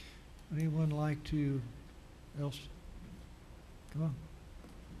 Anyone like to else? Come on.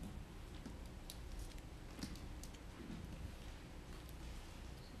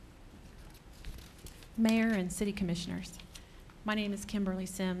 Mayor and City Commissioners, my name is Kimberly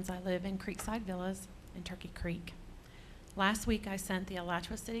Sims. I live in Creekside Villas in Turkey Creek. Last week I sent the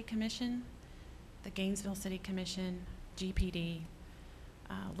Alachua City Commission, the Gainesville City Commission, GPD,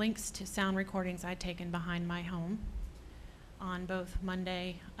 links to sound recordings I'd taken behind my home on both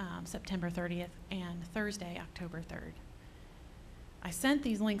Monday, September 30th and Thursday, October 3rd. I sent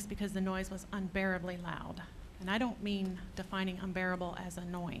these links because the noise was unbearably loud. And I don't mean defining unbearable as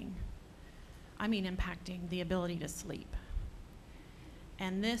annoying. I mean impacting the ability to sleep.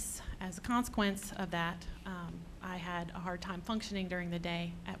 And this, as a consequence of that, I had a hard time functioning during the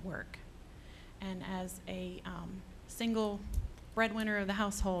day at work. And as a single breadwinner of the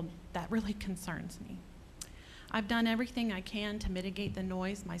household, that really concerns me. I've done everything I can to mitigate the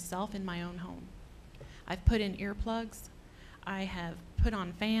noise myself in my own home. I've put in earplugs. I have put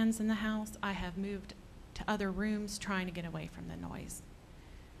on fans in the house. I have moved to other rooms trying to get away from the noise.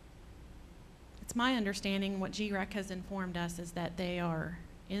 It's my understanding what GREC has informed us is that they are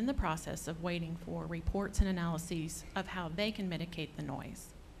in the process of waiting for reports and analyses of how they can mitigate the noise.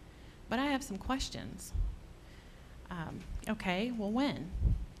 But I have some questions. Okay, well, when?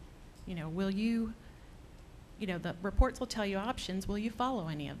 You know, will you, the reports will tell you options. Will you follow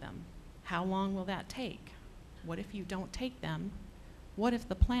any of them? How long will that take? What if you don't take them? What if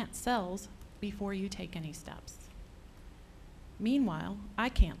the plant sells before you take any steps? Meanwhile, I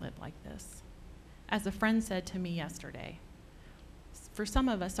can't live like this. As a friend said to me yesterday, for some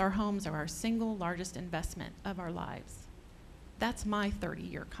of us, our homes are our single largest investment of our lives. That's my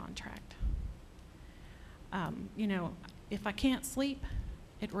 30-year contract. If I can't sleep,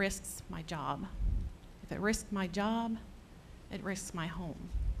 it risks my job. If it risks my job, it risks my home.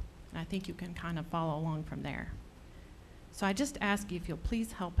 And I think you can kind of follow along from there. So I just ask you if you'll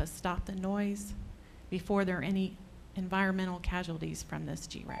please help us stop the noise, before there are any environmental casualties from this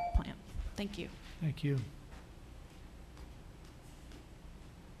GRAC plant. Thank you. Thank you.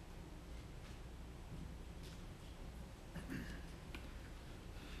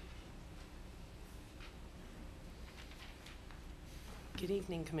 Good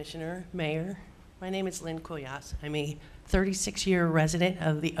evening, Commissioner, Mayor. My name is Lynn Koyas. I'm a 36-year resident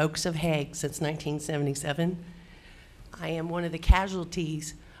of the Oaks of Hague since 1977. I am one of the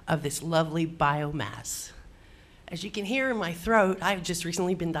casualties of this lovely biomass. As you can hear in my throat, I've just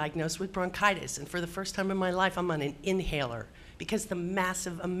recently been diagnosed with bronchitis, and for the first time in my life, I'm on an inhaler because the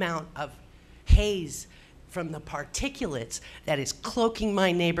massive amount of haze from the particulates that is cloaking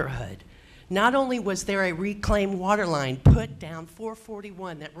my neighborhood. Not only was there a reclaimed water line put down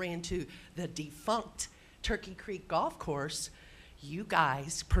 441 that ran to the defunct Turkey Creek Golf Course, you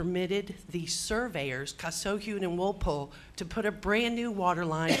guys permitted the surveyors, Casohune and Walpole, to put a brand new water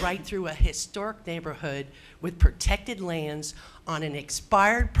line right through a historic neighborhood with protected lands on an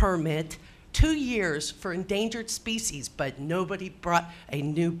expired permit, 2 years for endangered species, but nobody brought a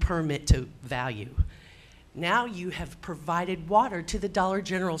new permit to value. Now you have provided water to the Dollar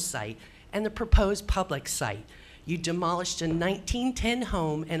General site and the proposed public site. You demolished a 1910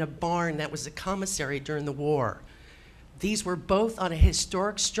 home and a barn that was a commissary during the war. These were both on a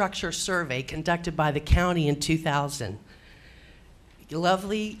historic structure survey conducted by the county in 2000.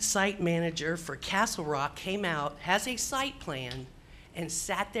 Lovely site manager for Castle Rock came out, has a site plan, and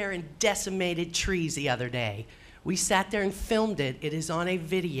sat there and decimated trees the other day. We sat there and filmed it. It is on a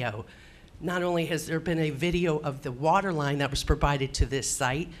video. Not only has there been a video of the water line that was provided to this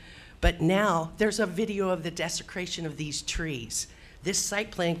site, but now there's a video of the desecration of these trees. This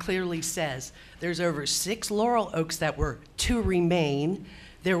site plan clearly says there's over 6 laurel oaks that were to remain.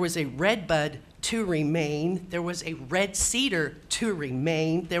 There was a redbud to remain. There was a red cedar to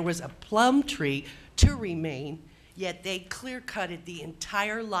remain. There was a plum tree to remain, yet they clear-cutted the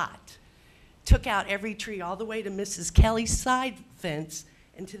entire lot, took out every tree all the way to Mrs. Kelly's side fence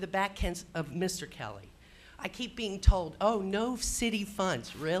and to the back fence of Mr. Kelly. I keep being told, oh, no city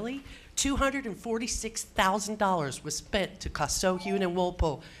funds. Really? $246,000 was spent to Casohune and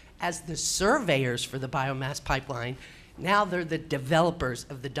Walpole as the surveyors for the biomass pipeline. Now they're the developers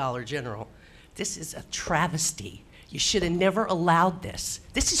of the Dollar General. This is a travesty. You should have never allowed this.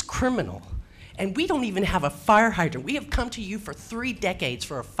 This is criminal. And we don't even have a fire hydrant. We have come to you for 3 decades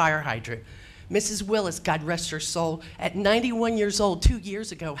for a fire hydrant. Mrs. Willis, God rest her soul, at 91 years old, 2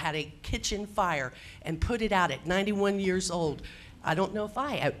 years ago, had a kitchen fire and put it out at 91 years old. I don't know if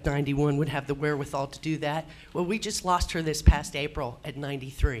I, at 91, would have the wherewithal to do that. Well, we just lost her this past April at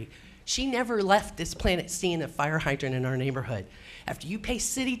 93. She never left this planet seeing a fire hydrant in our neighborhood. After you pay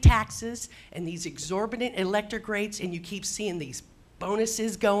city taxes and these exorbitant electric rates and you keep seeing these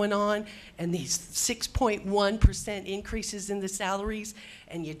bonuses going on and these 6.1% increases in the salaries,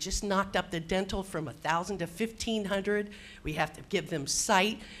 and you just knocked up the dental from 1,000 to 1,500. We have to give them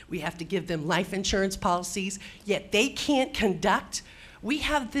sight. We have to give them life insurance policies, yet they can't conduct. We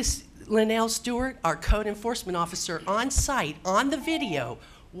have this Linnell Stewart, our code enforcement officer, on site, on the video.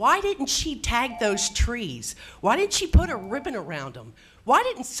 Why didn't she tag those trees? Why didn't she put a ribbon around them? Why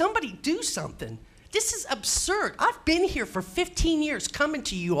didn't somebody do something? This is absurd. I've been here for 15 years coming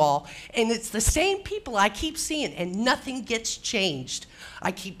to you all, and it's the same people I keep seeing, and nothing gets changed.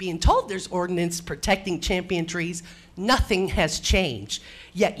 I keep being told there's ordinance protecting champion trees. Nothing has changed,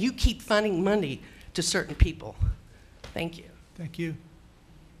 yet you keep funding money to certain people. Thank you. Thank you.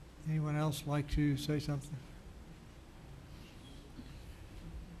 Anyone else like to say something?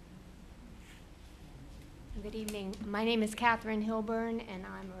 Good evening. My name is Catherine Hilburn, and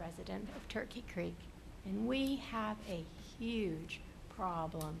I'm a resident of Turkey Creek. And we have a huge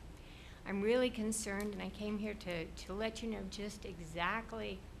problem. I'm really concerned, and I came here to let you know just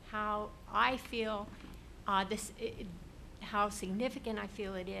exactly how I feel, how significant I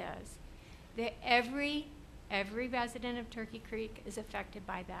feel it is. That every resident of Turkey Creek is affected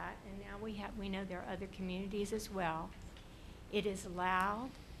by that, and now we know there are other communities as well. It is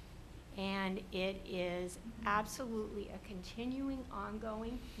loud. And it is absolutely a continuing,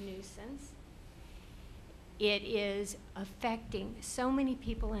 ongoing nuisance. It is affecting so many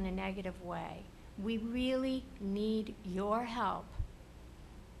people in a negative way. We really need your help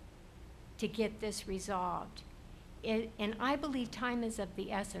to get this resolved. And I believe time is of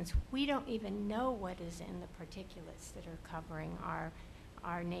the essence. We don't even know what is in the particulates that are covering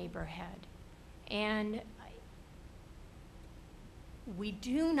our neighborhood. And we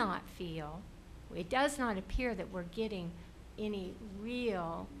do not feel, it does not appear that we're getting any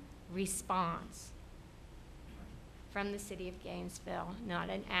real response from the city of Gainesville, not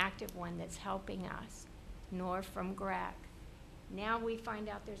an active one that's helping us, nor from GREC. Now we find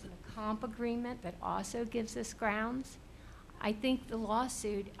out there's an comp agreement that also gives us grounds. I think the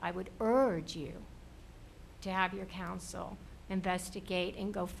lawsuit, I would urge you to have your counsel investigate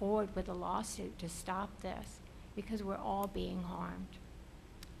and go forward with a lawsuit to stop this, because we're all being harmed.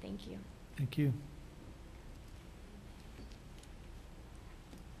 Thank you. Thank you.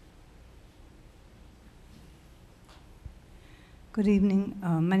 Good evening.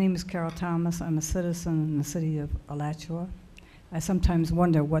 My name is Carol Thomas. I'm a citizen in the city of Alachua. I sometimes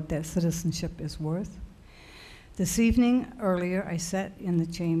wonder what that citizenship is worth. This evening, earlier, I sat in the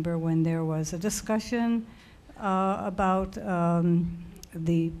chamber when there was a discussion about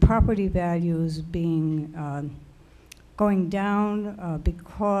the property values being going down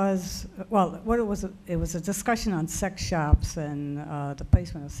because, well, what it was a discussion on sex shops and the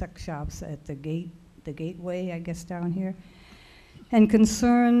placement of sex shops at the gateway, I guess, down here, and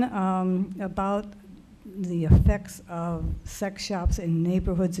concern about the effects of sex shops in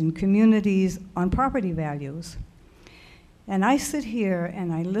neighborhoods and communities on property values. And I sit here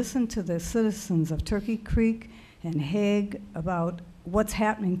and I listen to the citizens of Turkey Creek and Hague about what's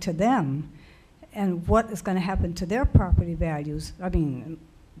happening to them and what is going to happen to their property values. I mean,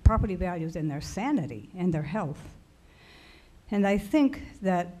 property values and their sanity and their health. And I think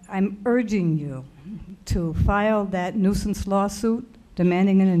that I'm urging you to file that nuisance lawsuit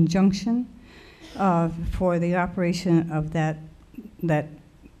demanding an injunction for the operation of that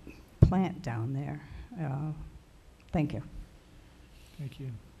plant down there. Thank you. Thank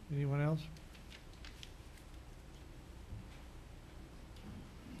you. Anyone else?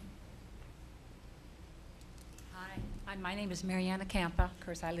 Hi, my name is Mariana Campa. Of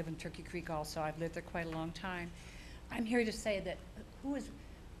course, I live in Turkey Creek also. I've lived there quite a long time. I'm here to say that who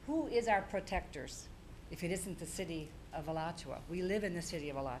is our protectors if it isn't the city of Alachua? We live in the city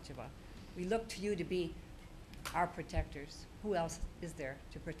of Alachua. We look to you to be our protectors. Who else is there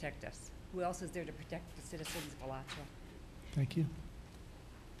to protect us? Who else is there to protect the citizens of Alachua? Thank you.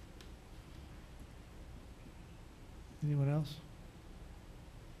 Anyone else?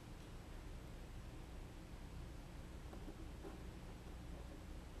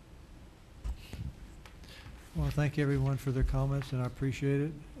 Well, thank everyone for their comments, and I appreciate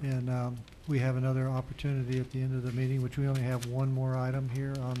it. And we have another opportunity at the end of the meeting, which we only have one more item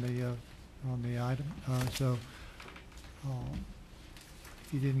here on the item. So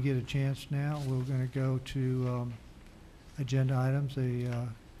if you didn't get a chance now, we're going to go to agenda items.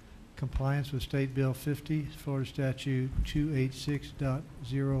 Compliance with State Bill 50, Florida Statute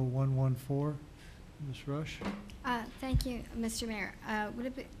 286.0114. Ms. Rush? Thank you, Mr. Mayor.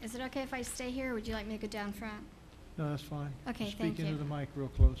 Is it okay if I stay here, or would you like me to go down front? No, that's fine. Okay, Just thank speak you. into the mic real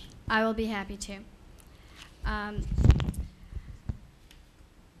close. I will be happy to.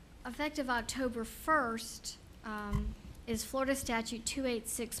 Effective October 1st is Florida Statute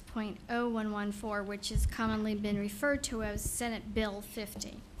 286.0114, which has commonly been referred to as Senate Bill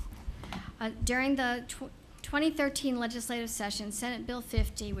 50. During the 2013 legislative session, Senate Bill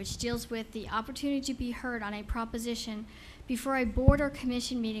 50, which deals with the opportunity to be heard on a proposition before a board or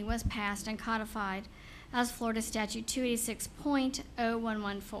commission meeting, was passed and codified as Florida Statute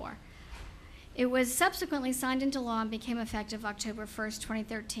 286.0114. It was subsequently signed into law and became effective October 1st,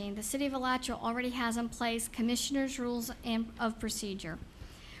 2013. The City of Alachua already has in place Commissioner's Rules of Procedure,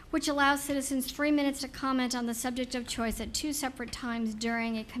 which allows citizens 3 minutes to comment on the subject of choice at 2 separate times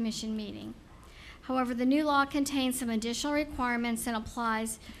during a commission meeting. However, the new law contains some additional requirements and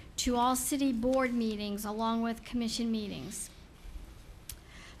applies to all city board meetings along with commission meetings.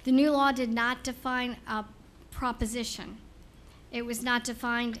 The new law did not define a proposition. It was not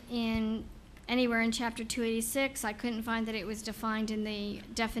defined anywhere in Chapter 286. I couldn't find that it was defined in the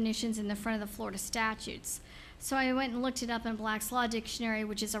definitions in the front of the Florida statutes. So I went and looked it up in Black's Law Dictionary,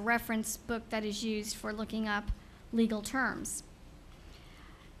 which is a reference book that is used for looking up legal terms.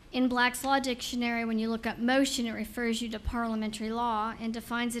 In Black's Law Dictionary, when you look up motion, it refers you to parliamentary law and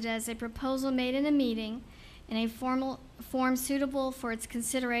defines it as a proposal made in a meeting in a form suitable for its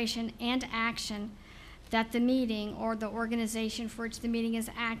consideration and action that the meeting or the organization for which the meeting is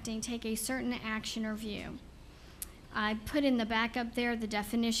acting take a certain action or view. I put in the backup there the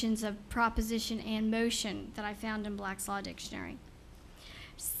definitions of proposition and motion that I found in Black's Law Dictionary.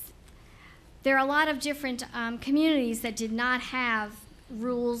 There are a lot of different communities that did not have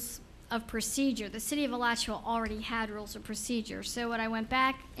rules of procedure. The City of Alachua already had rules of procedure. So what I went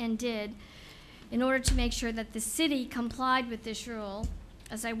back and did in order to make sure that the city complied with this rule,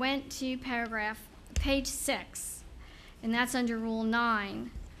 as I went to page 6, and that's under Rule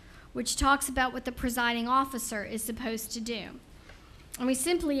 9, which talks about what the presiding officer is supposed to do. And we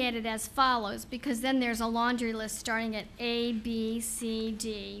simply add it as follows, because then there's a laundry list starting at A, B, C,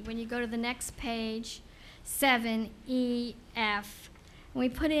 D. When you go to the next page, 7, E, F, and we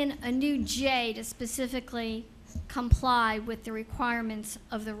put in a new J to specifically comply with the requirements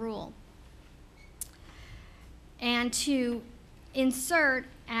of the rule. And to insert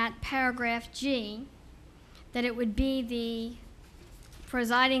at paragraph G that it would be the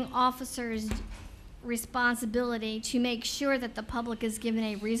presiding officer's responsibility to make sure that the public is given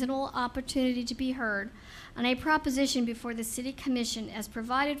a reasonable opportunity to be heard on a proposition before the City Commission as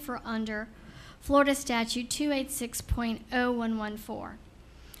provided for under Florida Statute 286.0114.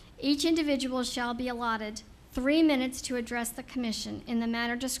 Each individual shall be allotted 3 minutes to address the Commission in the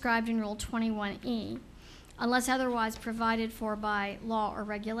manner described in Rule 21E, unless otherwise provided for by law or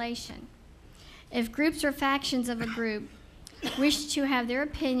regulation. If groups or factions of a group wish to have their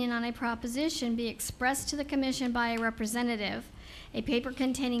opinion on a proposition be expressed to the Commission by a representative, a paper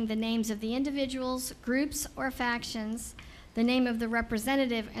containing the names of the individuals, groups, or factions, the name of the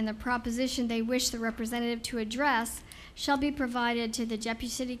representative, and the proposition they wish the representative to address shall be provided to the Deputy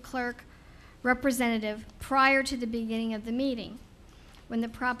City Clerk representative prior to the beginning of the meeting. When the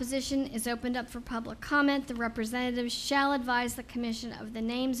proposition is opened up for public comment, the representative shall advise the Commission of the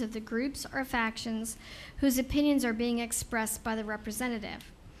names of the groups or factions whose opinions are being expressed by the representative.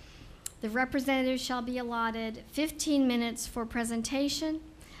 The representative shall be allotted 15 minutes for presentation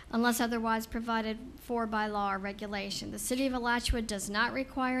unless otherwise provided for by law or regulation. The City of Alachua does not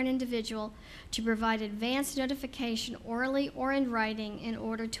require an individual to provide advance notification orally or in writing in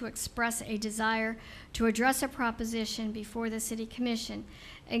order to express a desire to address a proposition before the City Commission,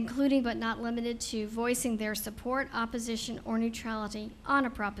 including but not limited to voicing their support, opposition, or neutrality on a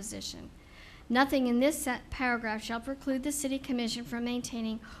proposition. Nothing in this paragraph shall preclude the City Commission from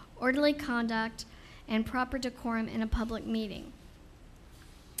maintaining orderly conduct and proper decorum in a public meeting.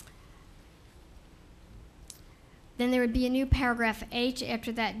 Then there would be a new paragraph H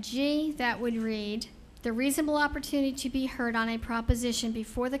after that G that would read, the reasonable opportunity to be heard on a proposition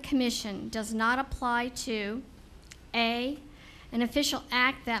before the Commission does not apply to A, an official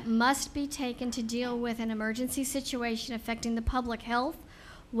act that must be taken to deal with an emergency situation affecting the public health,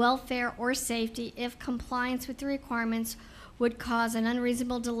 welfare, or safety if compliance with the requirements would cause an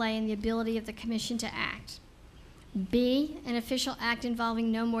unreasonable delay in the ability of the Commission to act. B, an official act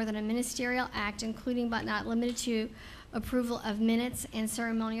involving no more than a ministerial act, including but not limited to approval of minutes and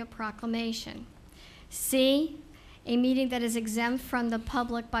ceremonial proclamation. C, a meeting that is exempt from the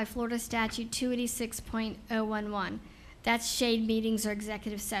public by Florida Statute 286.011. That's shade meetings or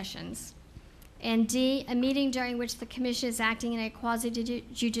executive sessions. And D, a meeting during which the Commission is acting in a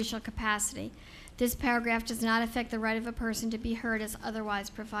quasi-judicial capacity. This paragraph does not affect the right of a person to be heard as otherwise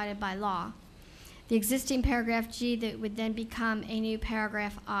provided by law. The existing paragraph G that would then become a new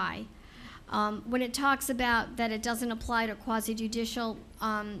paragraph I. When it talks about that it doesn't apply to quasi-judicial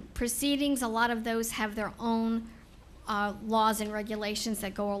proceedings, a lot of those have their own laws and regulations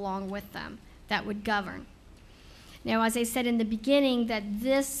that go along with them that would govern. Now, as I said in the beginning, that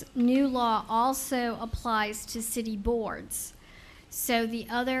this new law also applies to city boards. So the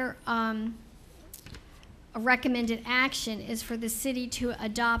other recommended action is for the city to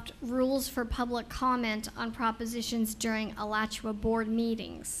adopt rules for public comment on propositions during Alachua board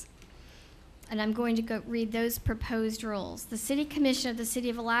meetings. And I'm going to go read those proposed rules. The City Commission of the City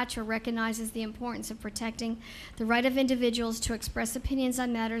of Alachua recognizes the importance of protecting the right of individuals to express opinions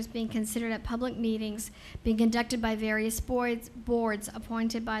on matters being considered at public meetings being conducted by various boards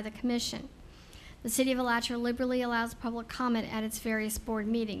appointed by the Commission. The City of Alachua liberally allows public comment at its various board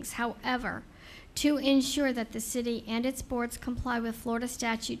meetings. However, to ensure that the city and its boards comply with Florida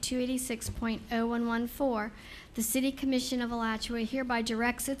Statute 286.0114, the City Commission of Alachua hereby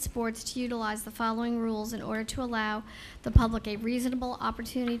directs its boards to utilize the following rules in order to allow the public a reasonable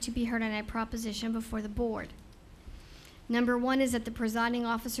opportunity to be heard on a proposition before the board. Number 1 is that the presiding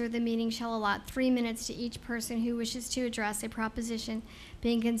officer of the meeting shall allot 3 minutes to each person who wishes to address a proposition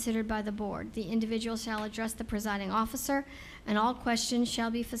being considered by the board. The individual shall address the presiding officer, and all questions shall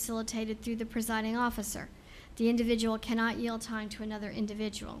be facilitated through the presiding officer. The individual cannot yield time to another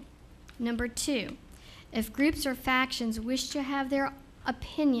individual. Number 2, if groups or factions wish to have their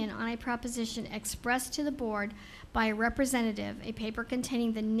opinion on a proposition expressed to the board by a representative, a paper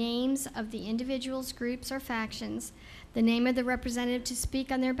containing the names of the individuals, groups, or factions, the name of the representative to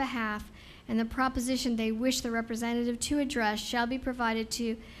speak on their behalf, and the proposition they wish the representative to address shall be provided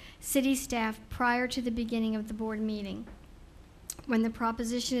to city staff prior to the beginning of the board meeting. When the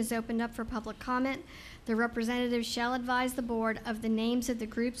proposition is opened up for public comment, The representative shall advise the board of the names of the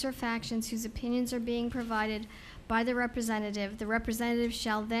groups or factions whose opinions are being provided by the representative. The representative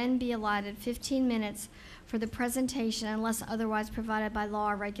shall then be allotted 15 minutes for the presentation unless otherwise provided by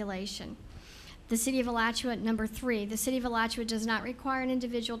law or regulation. The City of Alachua, number 3, the City of Alachua does not require an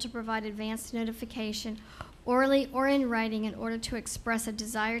individual to provide advance notification orally or in writing in order to express a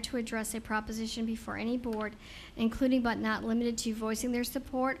desire to address a proposition before any board, including but not limited to voicing their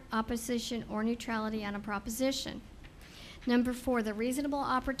support, opposition, or neutrality on a proposition. Number 4, the reasonable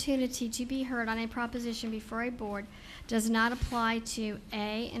opportunity to be heard on a proposition before a board does not apply to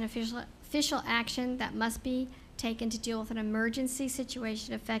A, an official action that must be taken to deal with an emergency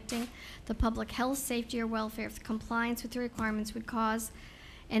situation affecting the public health, safety, or welfare if compliance with the requirements would cause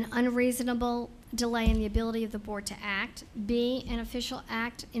an unreasonable delay in the ability of the board to act. B, an official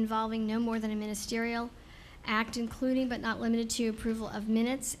act involving no more than a ministerial act, including but not limited to approval of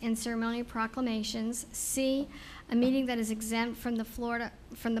minutes and ceremonial proclamations. C, a meeting that is exempt from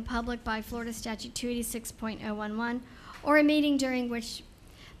the public by Florida Statute 286.011, or a meeting during which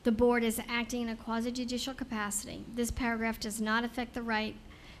the board is acting in a quasi-judicial capacity. This paragraph does not affect the right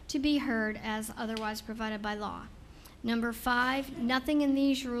to be heard as otherwise provided by law. Number 5, nothing in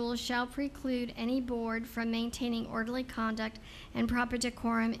these rules shall preclude any board from maintaining orderly conduct and proper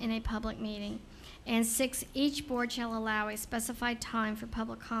decorum in a public meeting. And 6, each board shall allow a specified time for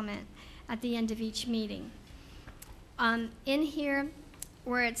public comment at the end of each meeting. In here,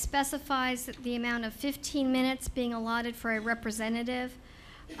 where it specifies that the amount of 15 minutes being allotted for a representative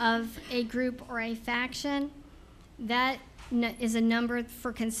of a group or a faction, that is a number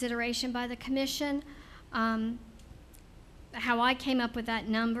for consideration by the commission. How I came up with that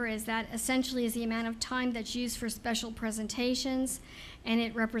number is that essentially is the amount of time that's used for special presentations, and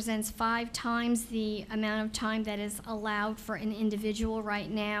it represents 5 times the amount of time that is allowed for an individual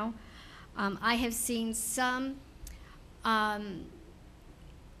right now. I have seen some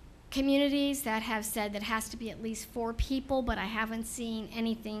communities that have said that has to be at least 4 people, but I haven't seen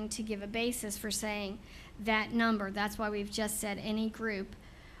anything to give a basis for saying that number. That's why we've just said any group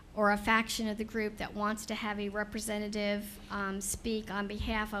or a faction of the group that wants to have a representative speak on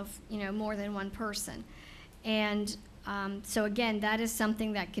behalf of, more than one person. And so again, that is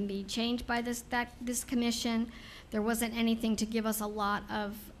something that can be changed by this commission. There wasn't anything to give us a lot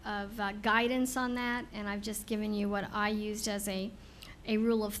of guidance on that, and I've just given you what I used as a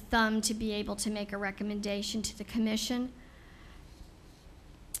rule of thumb to be able to make a recommendation to the commission.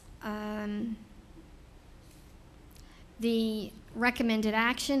 The recommended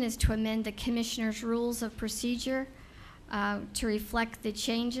action is to amend the Commissioner's Rules of Procedure to reflect the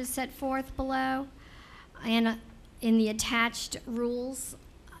changes set forth below and in the attached rules,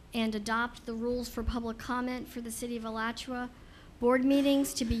 and adopt the rules for public comment for the City of Alachua board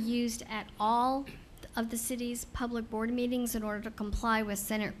meetings to be used at all of the city's public board meetings in order to comply with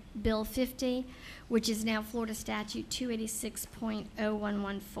Senate Bill 50, which is now Florida Statute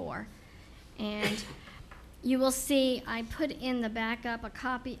 286.0114. And you will see I put in the backup a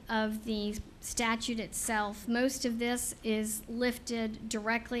copy of the statute itself. Most of this is lifted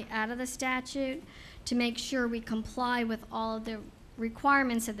directly out of the statute to make sure we comply with all of the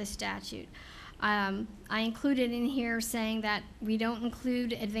requirements of the statute. I included in here saying that we don't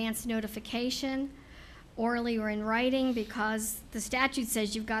include advance notification orally or in writing because the statute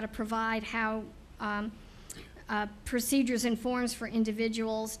says you've got to provide how procedures and forms for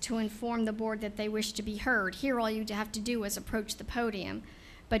individuals to inform the board that they wish to be heard. Here, all you have to do is approach the podium.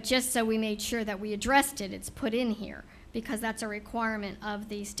 But just so we made sure that we addressed it, it's put in here because that's a requirement of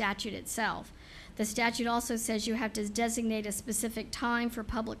the statute itself. The statute also says you have to designate a specific time for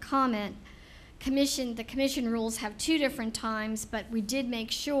public comment. The commission rules have 2 different times, but we did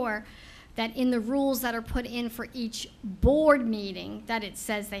make sure that in the rules that are put in for each board meeting, that it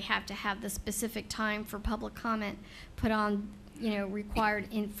says they have to have the specific time for public comment put on, required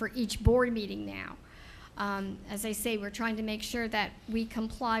for each board meeting now. As I say, we're trying to make sure that we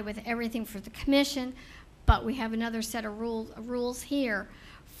comply with everything for the commission, but we have another set of rules here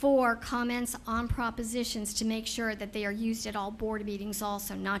for comments on propositions to make sure that they are used at all board meetings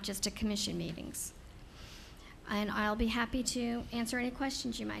also, not just at commission meetings. And I'll be happy to answer any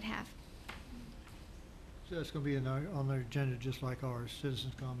questions you might have. So that's going to be on their agenda just like ours,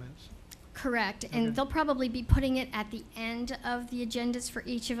 citizens' comments. Correct, Okay. and they'll probably be putting it at the end of the agendas for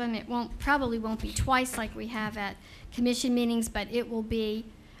each of them. It probably won't be twice like we have at commission meetings, but it will be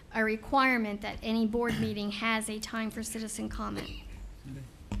a requirement that any board meeting has a time for citizen comment.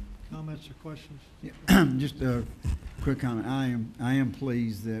 Comments or questions? Yeah, just a quick comment. I am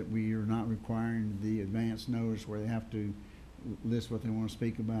pleased that we are not requiring the advance notice where they have to list what they want to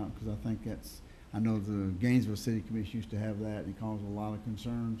speak about, because I think that's I know the Gainesville City Commission used to have that, and it caused a lot of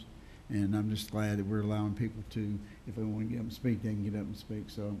concerns. And I'm just glad that we're allowing people to, if they want to get up and speak, they can get up and speak.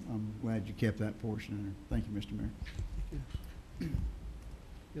 So I'm glad you kept that portion in there. Thank you, Mr. Mayor. Thank you.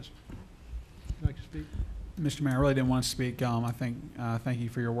 Yes, would you like to speak? Mr. Mayor, I really didn't want to speak. I think, thank you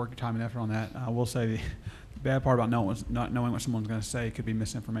for your work, your time, and effort on that. I will say the bad part about not knowing what someone's going to say could be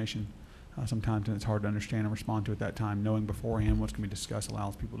misinformation sometimes, and it's hard to understand and respond to at that time. Knowing beforehand what's going to be discussed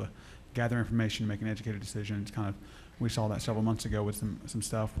allows people to gather information, make an educated decision. It's kind of, we saw that several months ago with some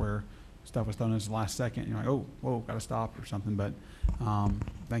stuff where stuff was thrown in the last second. You're like, oh, whoa, got to stop or something. But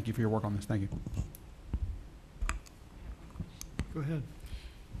thank you for your work on this. Thank you. Go ahead.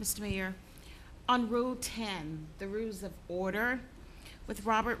 Mr. Mayor, on Rule 10, the rules of order, with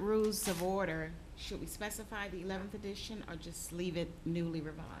Robert Rules of Order, should we specify the 11th edition or just leave it newly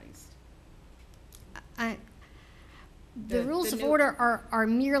revised? The rules of order are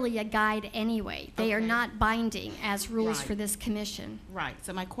merely a guide anyway. They are not binding as rules for this commission. Right.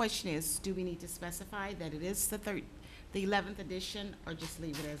 So my question is, do we need to specify that it is the 11th edition or just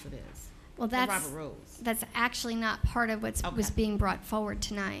leave it as it is? Well, The Robert Rules. that's actually not part of what was being brought forward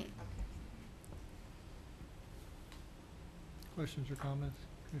tonight. Questions or comments,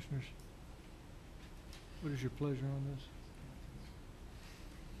 commissioners? What is your pleasure on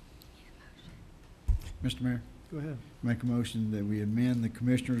this? Mr. Mayor? Go ahead. Make a motion that we amend the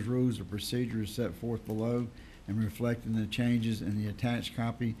Commissioner's Rules of Procedure as set forth below and reflecting the changes in the attached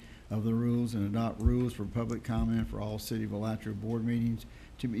copy of the rules, and adopt rules for public comment for all City of Alachua board meetings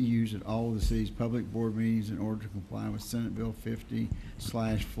to be used at all of the city's public board meetings in order to comply with Senate Bill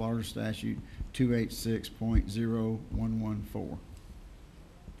 50/Florida Statute 286.0114.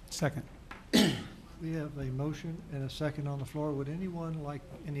 Second. We have a motion and a second on the floor. Would anyone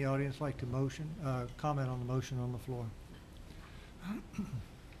in the audience like to comment on the motion on the floor?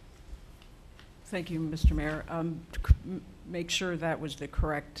 Thank you, Mr. Mayor. Make sure that was the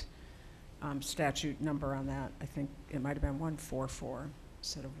correct statute number on that. I think it might have been 144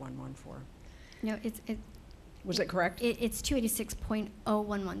 instead of 114. No, Was it correct? It's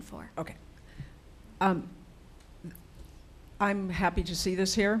 286.0114. Okay. I'm happy to see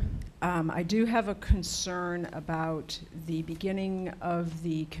this here. I do have a concern about the beginning of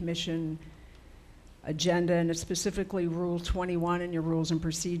the commission agenda, and it's specifically Rule 21 in your Rules and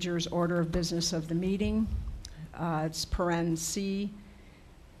Procedures, Order of Business of the Meeting. It's paren C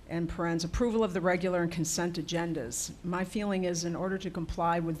and parens approval of the regular and consent agendas. My feeling is, in order to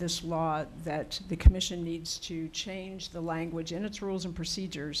comply with this law, that the commission needs to change the language in its Rules and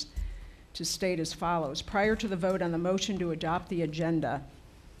Procedures to state as follows. Prior to the vote on the motion to adopt the agenda,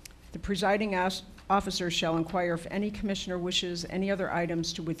 the presiding officer shall inquire if any commissioner wishes any other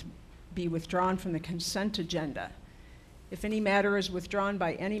items to be withdrawn from the consent agenda. If any matter is withdrawn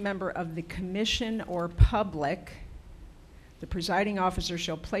by any member of the commission or public, the presiding officer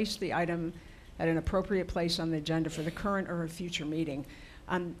shall place the item at an appropriate place on the agenda for the current or a future meeting.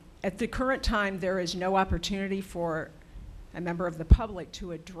 At the current time, there is no opportunity for a member of the public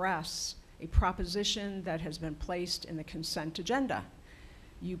to address a proposition that has been placed in the consent agenda.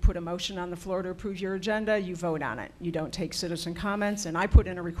 You put a motion on the floor to approve your agenda, you vote on it. You don't take citizen comments, and I put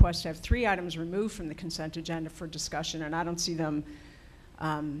in a request to have 3 items removed from the consent agenda for discussion, and I don't see them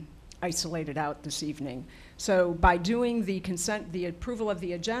isolated out this evening. So by doing the approval of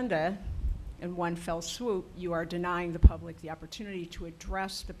the agenda in one fell swoop, you are denying the public the opportunity to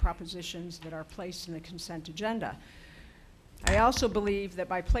address the propositions that are placed in the consent agenda. I also believe that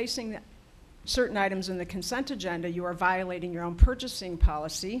by placing certain items in the consent agenda, you are violating your own purchasing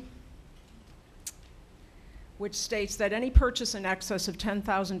policy, which states that any purchase in excess of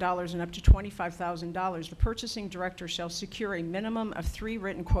 $10,000 and up to $25,000, the purchasing director shall secure a minimum of 3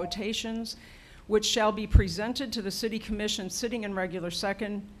 written quotations, which shall be presented to the City Commission sitting in regular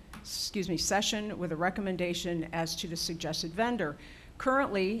session with a recommendation as to the suggested vendor.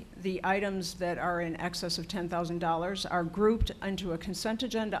 Currently, the items that are in excess of $10,000 are grouped into a consent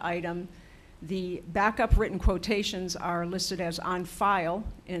agenda item. The backup written quotations are listed as on file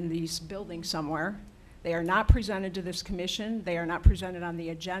in this building somewhere. They are not presented to this commission. They are not presented on the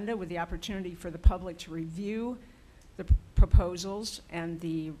agenda with the opportunity for the public to review the proposals and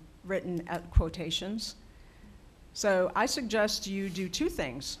the written quotations. So I suggest you do 2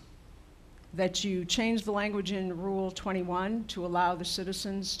 things. That you change the language in Rule 21 to allow the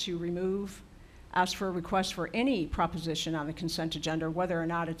citizens to ask for a request for any proposition on the consent agenda, whether or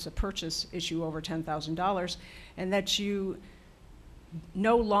not it's a purchase issue over $10,000, and that you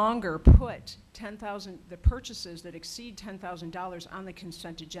no longer put the purchases that exceed $10,000 on the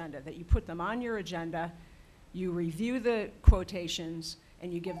consent agenda, that you put them on your agenda, you review the quotations,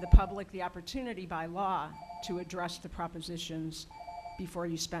 and you give the public the opportunity by law to address the propositions before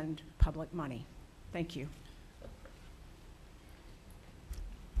you spend public money. Thank you.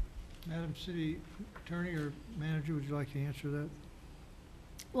 Madam City Attorney or Manager, would you like to answer that?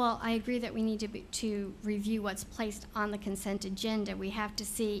 Well, I agree that we need to review what's placed on the consent agenda. We have to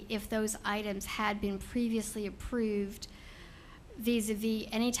see if those items had been previously approved vis-a-vis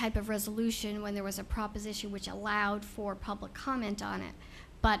any type of resolution when there was a proposition which allowed for public comment on it.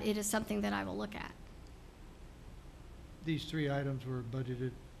 But it is something that I will look at. These 3 items were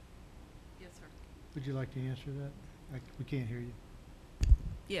budgeted. Yes, sir. Would you like to answer that? We can't hear you.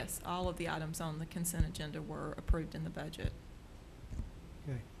 Yes, all of the items on the consent agenda were approved in the budget.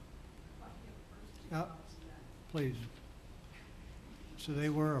 Okay. Please. So they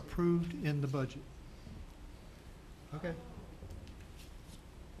were approved in the budget. Okay.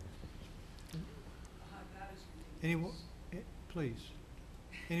 Anyone, please.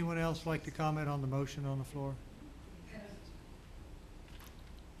 Anyone else like to comment on the motion on the floor?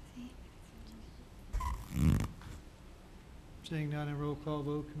 Seeing none, in roll call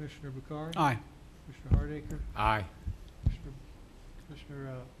vote, Commissioner Bakari? Aye. Commissioner Hardacre? Aye.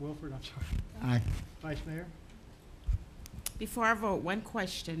 Commissioner Wilford, I'm sorry. Aye. Vice Mayor? Before I vote, one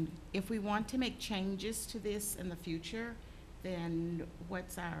question. If we want to make changes to this in the future, then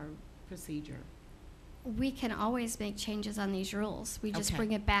what's our procedure? We can always make changes on these rules. We just Okay.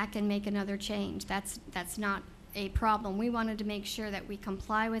 bring it back and make another change. That's not a problem. We wanted to make sure that we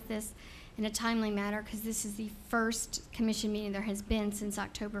comply with this in a timely manner because this is the first commission meeting there has been since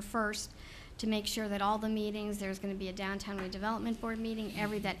October 1st to make sure that all the meetings, there's going to be a downtown redevelopment board meeting,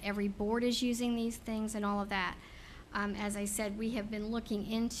 that every board is using these things and all of that. As I said, we have been looking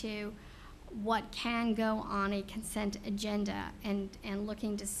into what can go on a consent agenda and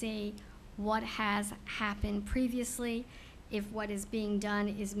looking to see what has happened previously, if what is being done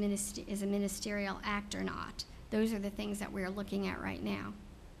is a ministerial act or not. Those are the things that we're looking at right now.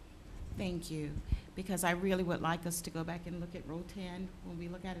 Thank you, because I really would like us to go back and look at Rule 10 when we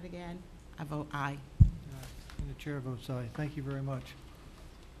look at it again. I vote aye. And the chair votes aye. Thank you very much.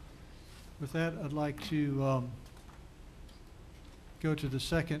 With that, I'd like to go to the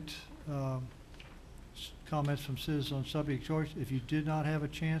second comments from citizens on subject choice. If you did not have a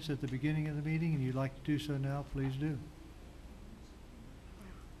chance at the beginning of the meeting and you'd like to do so now, please do.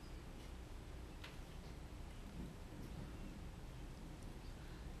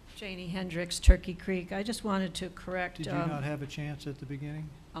 Janie Hendricks, Turkey Creek. I just wanted to correct. Did you not have a chance at the beginning?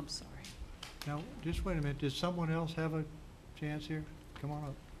 I'm sorry. Now, just wait a minute. Did someone else have a chance here? Come on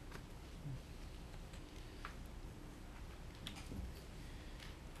up.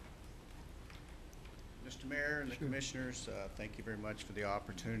 Mr. Mayor and the Commissioners, thank you very much for the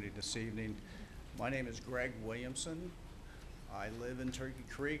opportunity this evening. My name is Greg Williamson. I live in Turkey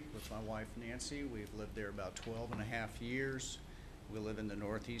Creek with my wife Nancy. We've lived there about 12 and a half years. We live in the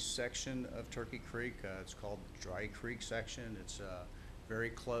northeast section of Turkey Creek. It's called Dry Creek section. It's very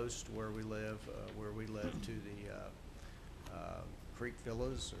close to where we live to the Creek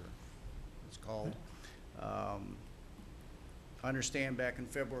Villas, or it's called. I understand back in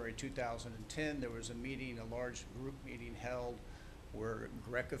February 2010, there was a meeting, a large group meeting held where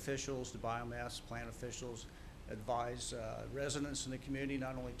GREC officials, the biomass plant officials, advised residents in the community,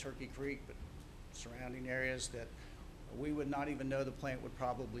 not only Turkey Creek, but surrounding areas, that we would not even know the plant would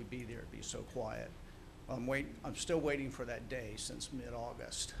probably be there. It'd be so quiet. I'm still waiting for that day since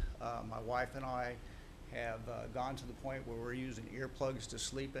mid-August. My wife and I have gone to the point where we're using earplugs to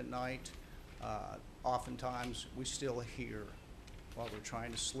sleep at night. Oftentimes, we still hear while we're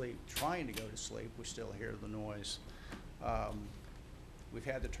trying to go to sleep, we still hear the noise. We've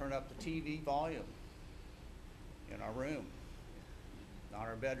had to turn up the TV volume in our room, not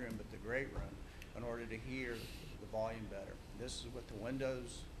our bedroom, but the great room, in order to hear the volume better. This is with the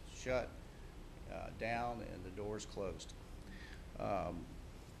windows shut down and the doors closed.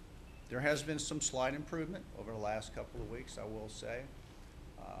 There has been some slight improvement over the last couple of weeks, I will say.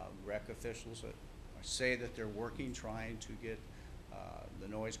 REC officials say that they're working, trying to get the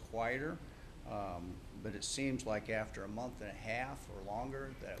noise quieter, but it seems like after a month and a half or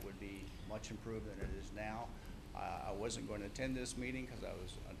longer that it would be much improved than it is now. I wasn't going to attend this meeting because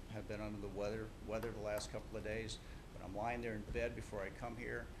I have been under the weather the last couple of days, but I'm lying there in bed before I come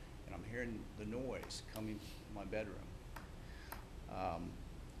here, and I'm hearing the noise coming from my bedroom.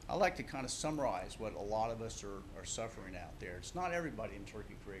 I like to kind of summarize what a lot of us are suffering out there. It's not everybody in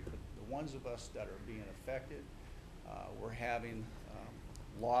Turkey Creek, but the ones of us that are being affected. We're having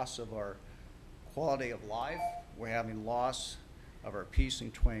loss of our quality of life. We're having loss of our peace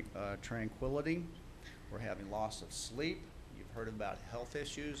and tranquility. We're having loss of sleep. You've heard about health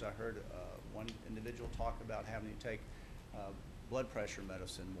issues. I heard one individual talk about having to take blood pressure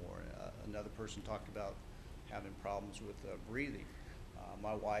medicine more. Another person talked about having problems with breathing.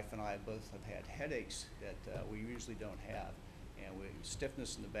 My wife and I both have had headaches that we usually don't have, and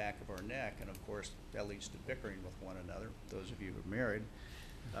stiffness in the back of our neck, and of course that leads to bickering with one another, those of you who are married.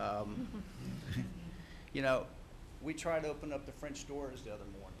 You know, we tried to open up the French doors the other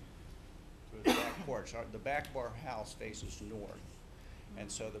morning through the back porch. The back of our house faces north, and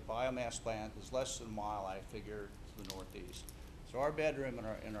so the biomass plant is less than a mile, I figure, to the northeast. So our bedroom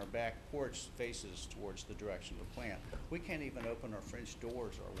and our back porch faces towards the direction of the plant. We can't even open our French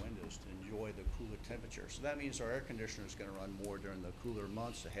doors or windows to enjoy the cooler temperature. So that means our air conditioner is going to run more during the cooler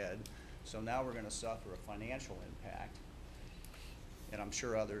months ahead. So now we're going to suffer a financial impact, and I'm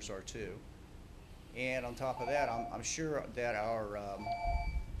sure others are too. And on top of that, I'm sure that our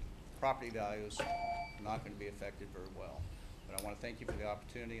property values are not going to be affected very well. But I want to thank you for the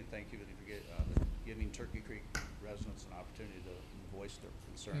opportunity, and thank you for giving Turkey Creek residents an opportunity to voice their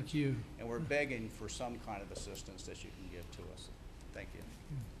concerns. Thank you. And we're begging for some kind of assistance that you can give to us. Thank you.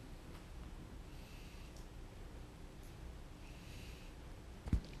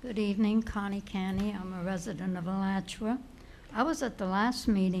 Good evening, Connie Canny. I'm a resident of Alachua. I was at the last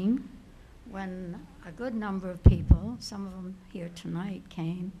meeting when a good number of people, some of them here tonight,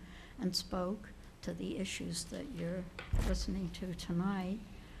 came and spoke to the issues that you're listening to tonight.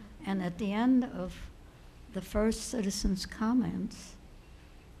 And at the end of the first citizens' comments,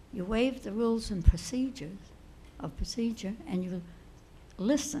 you waived the rules and procedure, and you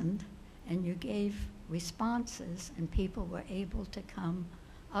listened and you gave responses, and people were able to come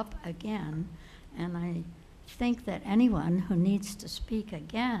up again. And I think that anyone who needs to speak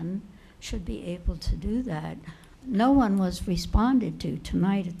again should be able to do that. No one was responded to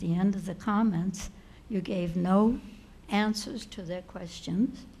tonight at the end of the comments. You gave no answers to their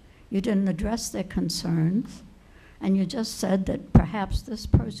questions. You didn't address their concerns. And you just said that perhaps this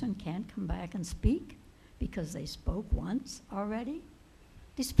person can't come back and speak because they spoke once already.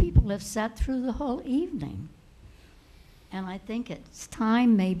 These people have sat through the whole evening. And I think it's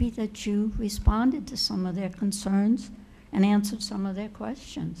time maybe that you responded to some of their concerns and answered some of their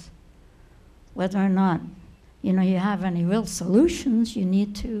questions. Whether or not, you know, you have any real solutions, you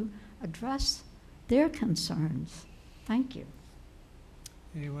need to address their concerns. Thank you.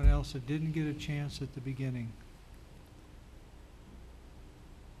 Anyone else that didn't get a chance at the beginning?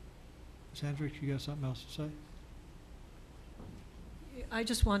 Ms. Hendricks, you got something else to say? I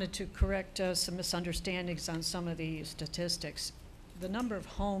just wanted to correct some misunderstandings on some of the statistics. The number of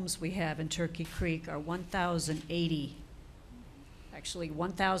homes we have in Turkey Creek are 1,080. Actually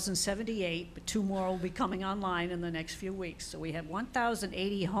 1,078, but 2 more will be coming online in the next few weeks. So we have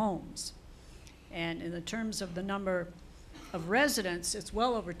 1,080 homes. And in the terms of the number of residents, it's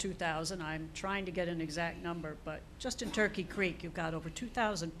well over 2,000. I'm trying to get an exact number, but just in Turkey Creek, you've got over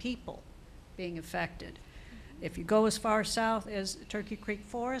 2,000 people being affected. If you go as far south as Turkey Creek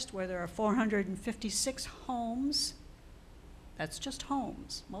Forest, where there are 456 homes, that's just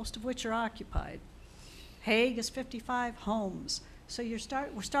homes, most of which are occupied. Hague is 55 homes. So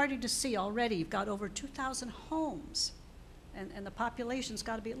we're starting to see already, you've got over 2,000 homes, and the population's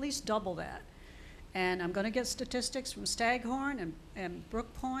got to be at least double that. And I'm going to get statistics from Staghorn and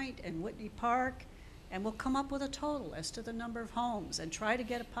Brook Point and Whitney Park, and we'll come up with a total as to the number of homes and try to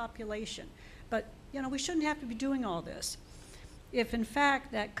get a population. But, you know, we shouldn't have to be doing all this. If, in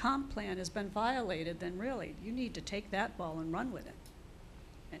fact, that comp plan has been violated, then really, you need to take that ball and run with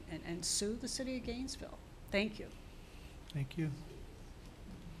it and sue the city of Gainesville. Thank you. Thank you.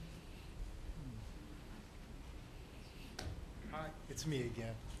 Hi, it's me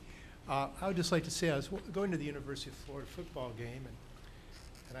again. I would just like to say I was going to the University of Florida football game,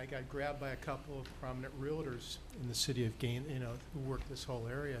 and I got grabbed by a couple of prominent realtors in the city of Gainesville, you know, who work this whole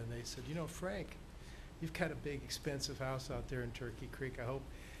area, and they said, you know, Frank, you've got a big, expensive house out there in Turkey Creek. I hope,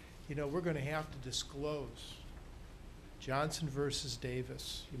 you know, we're going to have to disclose Johnson versus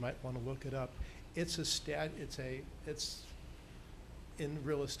Davis. You might want to look it up. It's in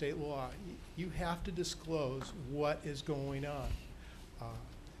real estate law. You have to disclose what is going on.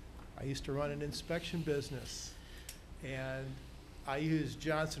 I used to run an inspection business, and I used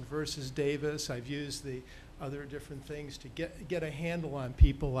Johnson versus Davis. I've used the other different things to get a handle on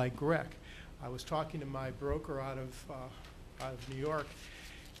people like Greg. I was talking to my broker out of New York,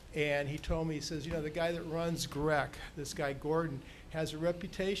 and he told me, he says, you know, the guy that runs Greg, this guy Gordon, has a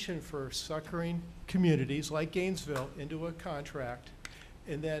reputation for suckering communities like Gainesville into a contract,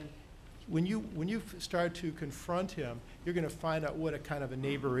 and then when you start to confront him, you're going to find out what a kind of a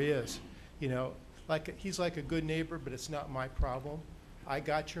neighbor is. You know, he's like a good neighbor, but it's not my problem. I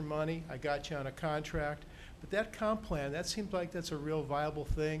got your money, I got you on a contract, but that comp plan, that seems like that's a real viable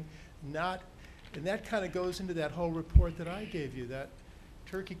thing. And that kind of goes into that whole report that I gave you, that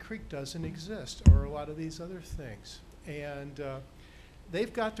Turkey Creek doesn't exist, or a lot of these other things. And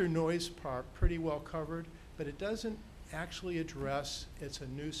they've got their noise part pretty well covered, but it doesn't actually address it's a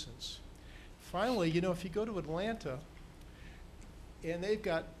nuisance. Finally, you know, if you go to Atlanta, and they've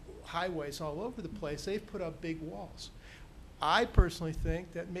got highways all over the place, they've put up big walls. I personally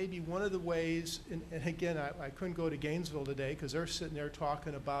think that maybe one of the ways, and again, I couldn't go to Gainesville today because they're sitting there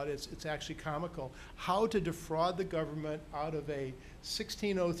talking about it's actually comical, how to defraud the government out of a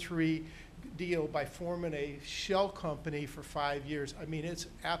 1603 deal by forming a shell company for 5 years. I mean, it's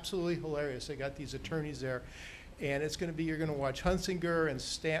absolutely hilarious. They got these attorneys there, and it's going to be, you're going to watch Hunsinger and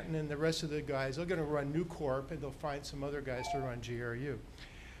Stanton and the rest of the guys. They're going to run New Corp, and they'll find some other guys to run GRU.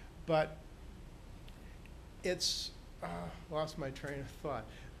 But it's, lost my train of thought.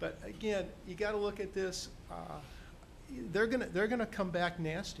 But again, you got to look at this. They're gonna come back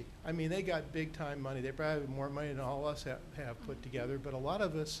nasty. I mean, they got big time money. They probably have more money than all of us have put together. But a lot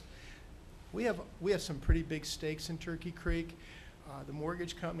of us, we have some pretty big stakes in Turkey Creek. The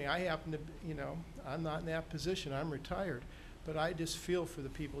mortgage company, I happen to, you know, I'm not in that position. I'm retired. But I just feel for the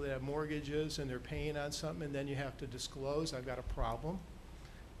people that have mortgages and they're paying on something, and then you have to disclose, I've got a problem,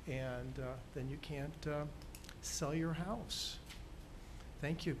 and then you can't sell your house.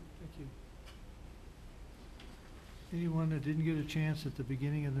 Thank you. Thank you. Anyone that didn't get a chance at the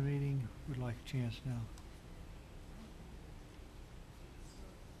beginning of the meeting would like a chance now.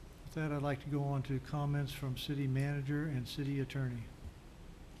 With that, I'd like to go on to comments from city manager and city attorney.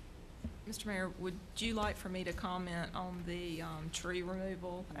 Mr. Mayor, would you like for me to comment on the tree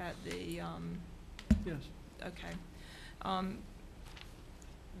removal at the? Yes. Okay.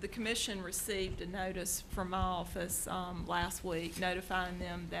 The commission received a notice from my office last week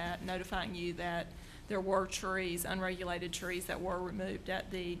notifying you that there were trees, unregulated trees that were removed at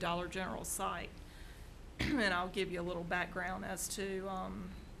the Dollar General site. And I'll give you a little background as to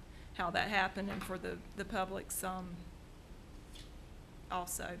how that happened and for the public's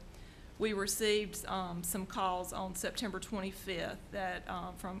also. We received some calls on September 25th that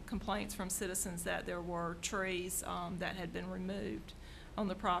from complaints from citizens that there were trees that had been removed on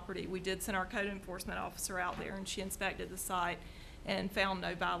the property. We did send our code enforcement officer out there, and she inspected the site and found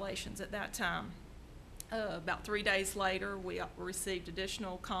no violations at that time. About 3 days later, we received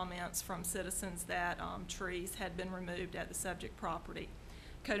additional comments from citizens that trees had been removed at the subject property.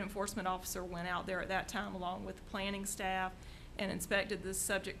 Code enforcement officer went out there at that time along with the planning staff and inspected the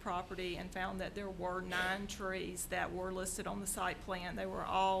subject property and found that there were 9 trees that were listed on the site plan. They were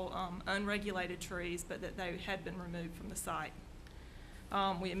all unregulated trees, but that they had been removed from the site.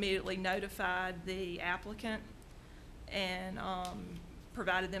 We immediately notified the applicant and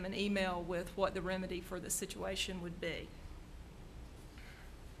provided them an email with what the remedy for the situation would be.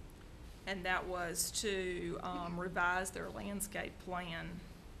 And that was to revise their landscape plan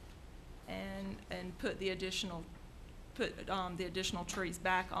and put the additional trees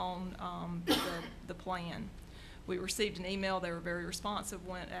back on the plan. We received an email. They were very responsive,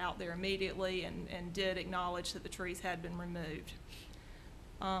 went out there immediately and did acknowledge that the trees had been removed.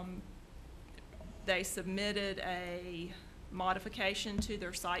 They submitted a modification to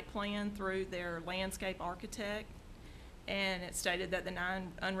their site plan through their landscape architect, and it stated that the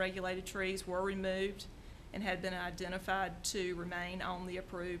 9 unregulated trees were removed and had been identified to remain on the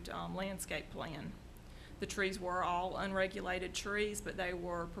approved landscape plan. The trees were all unregulated trees, but they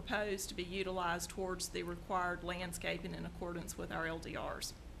were proposed to be utilized towards the required landscaping in accordance with our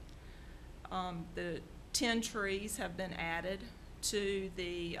LDRs. The 10 trees have been added to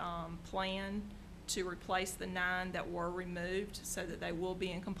the plan to replace the 9 that were removed so that they will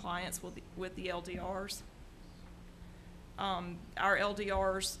be in compliance with the LDRs. Our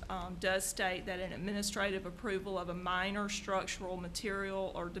LDRs does state that an administrative approval of a minor structural,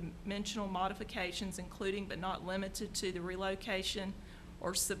 material, or dimensional modifications, including but not limited to the relocation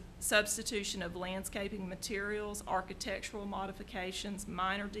or substitution of landscaping materials, architectural modifications,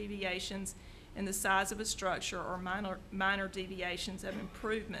 minor deviations in the size of a structure, or minor deviations of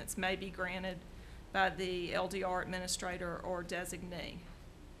improvements may be granted by the LDR administrator or designee.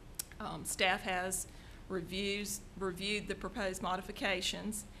 Staff has reviewed the proposed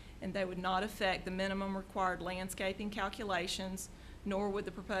modifications, and they would not affect the minimum required landscaping calculations, nor would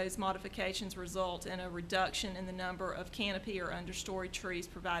the proposed modifications result in a reduction in the number of canopy or understory trees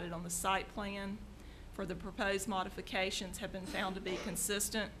provided on the site plan. For the proposed modifications have been found to be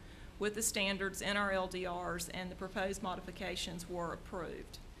consistent with the standards in our LDRs, and the proposed modifications were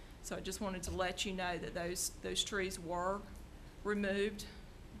approved. So I just wanted to let you know that those trees were removed,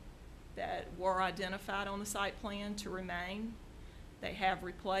 that were identified on the site plan to remain. They have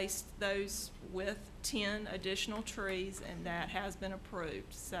replaced those with 10 additional trees, and that has been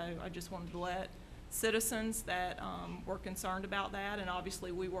approved. So I just wanted to let citizens that were concerned about that, and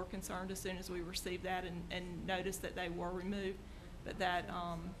obviously we were concerned as soon as we received that and noticed that they were removed, but that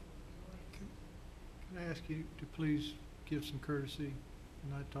Can I ask you to please give some courtesy,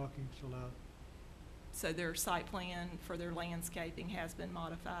 not talking so loud? so their site plan for their landscaping has been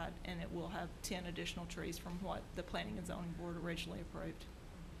modified, and it will have 10 additional trees from what the Planning and Zoning Board originally approved.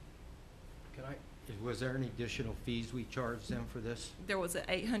 Was there any additional fees we charged them for this? There was an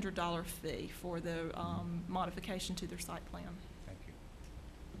 $800 fee for the modification to their site plan. Thank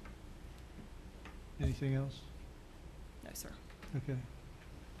you. Anything else? No, sir. Okay.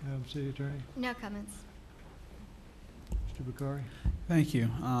 Madam City Attorney? No comments. Mr. Bakari? Thank you.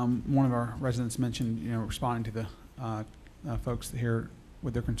 One of our residents mentioned, responding to the folks here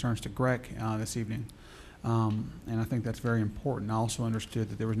with their concerns to Greg this evening. And I think that's very important. I also understood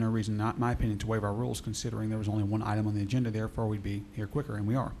that there was no reason, not in my opinion, to waive our rules, considering there was only one item on the agenda, therefore we'd be here quicker, and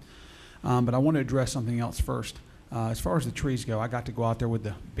we are. But I want to address something else first. As far as the trees go, I got to go out there with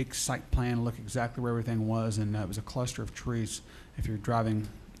the big site plan, look exactly where everything was, and it was a cluster of trees. If you're driving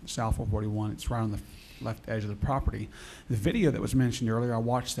south 441, it's right on the left edge of the property. The video that was mentioned earlier, I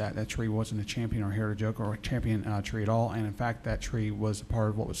watched that. That tree wasn't a champion or heritage oak or a champion tree at all, and in fact, that tree was a part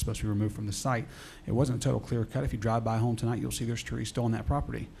of what was supposed to be removed from the site. It wasn't a total clear cut. If you drive by home tonight, you'll see there's trees still on that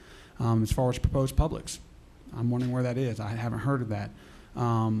property. As far as proposed Publix, I'm wondering where that is. I haven't heard of that.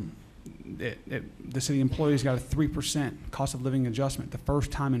 The city employees got a 3% cost of living adjustment the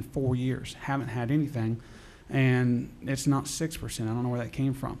first time in 4 years. Haven't had anything, and it's not 6%. I don't know where that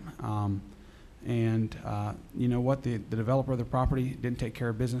came from. You know what? The developer of the property didn't take care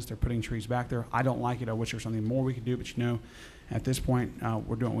of business. They're putting trees back there. I don't like it. I wish there was something more we could do, but at this point,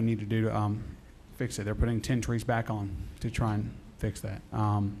 we're doing what we need to do to fix it. They're putting 10 trees back on to try and fix that.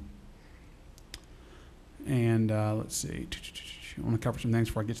 Let's see. I want to cover some things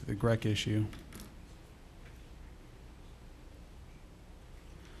before I get to the GREC issue.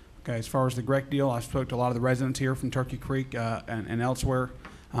 Okay, as far as the GREC deal, I spoke to a lot of the residents here from Turkey Creek and elsewhere.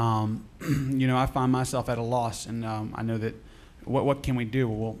 I find myself at a loss, and I know that what can we do?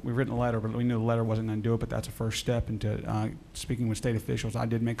 Well, we've written a letter, but we knew the letter wasn't going to do it, but that's a first step into speaking with state officials. I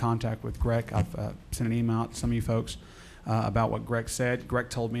did make contact with Greg. I've sent an email out to some of you folks about what Greg said. Greg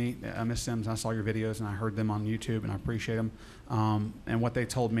told me, Ms. Sims, I saw your videos and I heard them on YouTube, and I appreciate them. And what they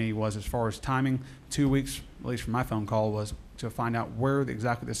told me was, as far as timing, 2 weeks, at least from my phone call, was to find out where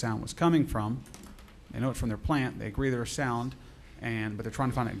exactly the sound was coming from. They know it's from their plant. They agree there's sound. But they're trying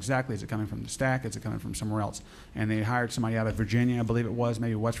to find out exactly, is it coming from the stack, is it coming from somewhere else? And they hired somebody out of Virginia, I believe it was,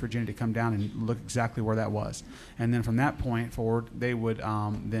 maybe West Virginia, to come down and look exactly where that was. And then from that point forward, they would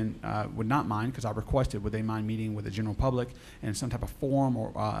would not mind, because I requested, would they mind meeting with the general public in some type of forum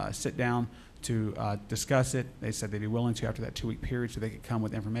or sit down to discuss it. They said they'd be willing to after that 2-week period, so they could come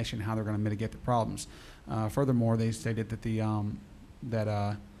with information how they're going to mitigate the problems. Furthermore, they stated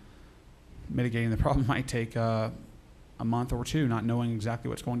that mitigating the problem might take a month or two, not knowing exactly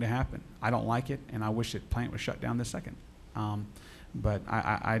what's going to happen. I don't like it, and I wish that plant was shut down this second. But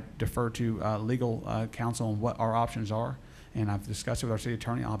I defer to legal counsel on what our options are, and I've discussed it with our city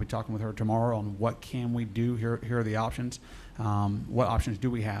attorney. I'll be talking with her tomorrow on what can we do. Here are the options. What options do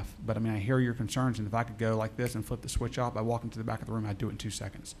we have? But I mean, I hear your concerns, and if I could go like this and flip the switch off by walking to the back of the room, I'd do it in 2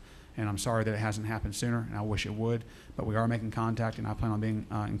 seconds. And I'm sorry that it hasn't happened sooner, and I wish it would. But we are making contact, and I plan on being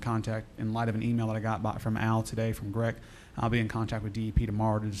in contact in light of an email that I got from Al today from Greg. I'll be in contact with DEP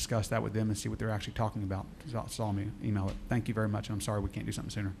tomorrow to discuss that with them and see what they're actually talking about. So saw me email it. Thank you very much, and I'm sorry we can't do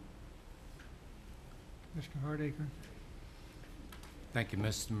something sooner. Mr. Hardacre. Thank you,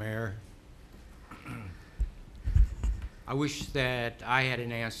 Mr. Mayor. I wish that I had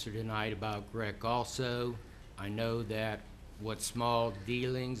an answer tonight about Greg also. I know that what small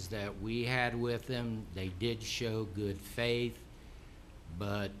dealings that we had with them, they did show good faith,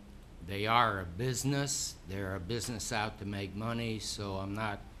 but they are a business. They're a business out to make money, so I'm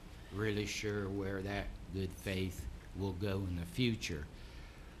not really sure where that good faith will go in the future.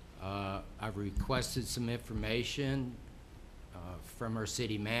 I've requested some information from our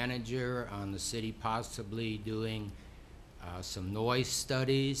city manager on the city possibly doing some noise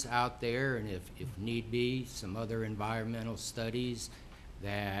studies out there, and if need be, some other environmental studies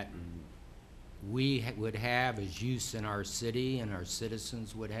that we would have as use in our city, and our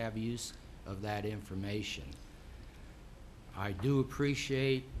citizens would have use of that information. I do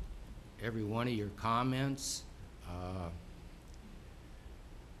appreciate every one of your comments.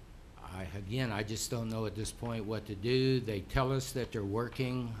 Again, I just don't know at this point what to do. They tell us that they're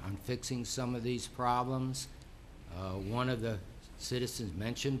working on fixing some of these problems. One of the citizens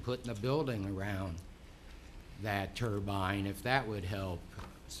mentioned putting a building around that turbine, if that would help.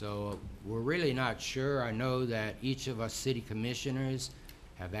 So we're really not sure. I know that each of us city commissioners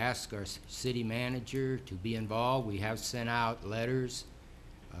have asked our city manager to be involved. We have sent out letters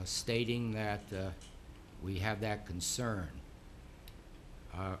stating that we have that concern.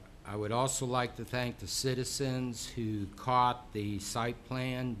 I would also like to thank the citizens who caught the site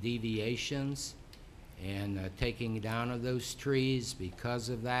plan deviations and taking down of those trees. Because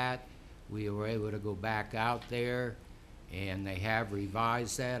of that, we were able to go back out there, and they have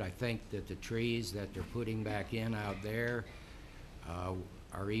revised that. I think that the trees that they're putting back in out there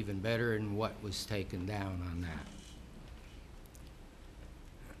are even better than what was taken down on that.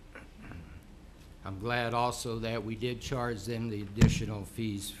 I'm glad also that we did charge them the additional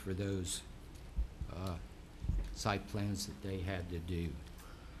fees for those site plans that they had to do.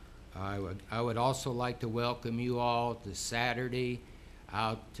 I would also like to welcome you all this Saturday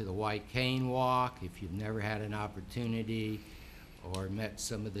out to the White Cane Walk. If you've never had an opportunity or met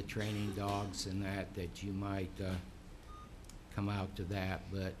some of the training dogs and that you might come out to that.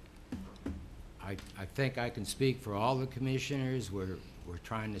 But I think I can speak for all the commissioners. We're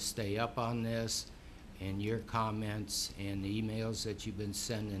trying to stay up on this, and your comments and the emails that you've been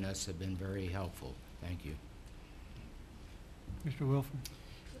sending us have been very helpful. Thank you. Mr. Wilford.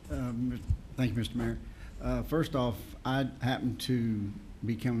 Thank you, Mr. Mayor. First off, I happened to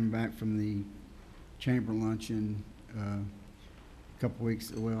be coming back from the chamber luncheon a couple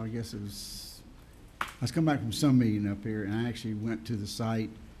weeks, well, I guess it was, I was coming back from some meeting up here, and I actually went to the site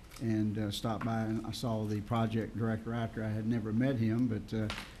and stopped by, and I saw the project director after. I had never met him,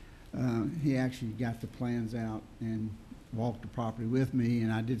 but he actually got the plans out and walked the property with me,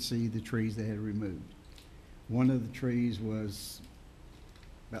 and I did see the trees they had removed. One of the trees was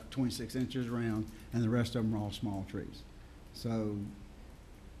about 26 inches around, and the rest of them were all small trees. So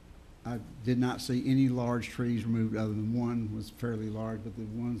I did not see any large trees removed, other than one was fairly large, but the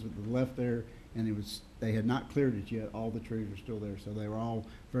ones with the left there, and they had not cleared it yet. All the trees were still there, so they were all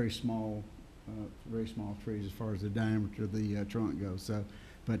very small trees as far as the diameter of the trunk goes. So,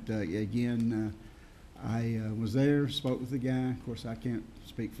 but again, I was there, spoke with the guy. Of course, I can't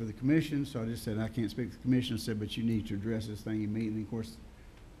speak for the commission, so I just said I can't speak for the commission. I said, but you need to address this thing immediately. Of course,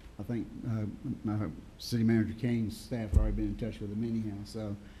 I think my city manager Kane's staff had already been in touch with him anyhow.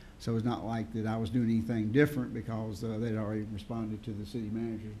 So it's not like that I was doing anything different, because they'd already responded to the city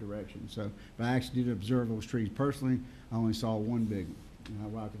manager's direction. So, but I actually did observe those trees personally. I only saw one big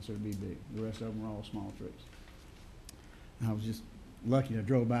one, what I consider to be big. The rest of them were all small trees. I was just lucky I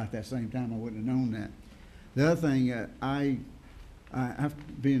drove by at that same time. I wouldn't have known that. The other thing, I have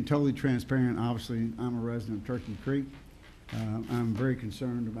being totally transparent. Obviously, I'm a resident of Turkey Creek. I'm very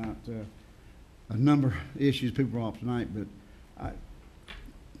concerned about a number of issues people brought up tonight, but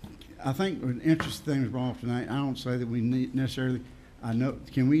I think an interesting thing was brought up tonight. I don't say that we need necessarily, I know,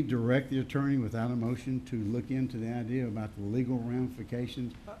 can we direct the attorney without a motion to look into the idea about the legal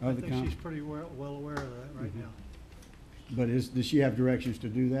ramifications of the I think she's pretty well aware of that right now. But does she have directions to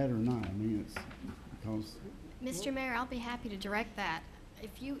do that or not? I mean, it's because. Mr. Mayor, I'll be happy to direct that.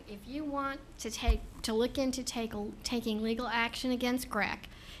 If you want to look into taking legal action against Greg,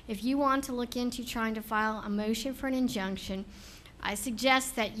 if you want to look into trying to file a motion for an injunction, I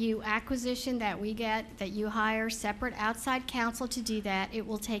suggest that you hire separate outside counsel to do that. It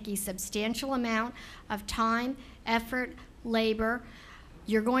will take a substantial amount of time, effort, labor.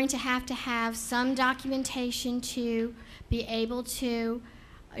 You're going to have some documentation to be able to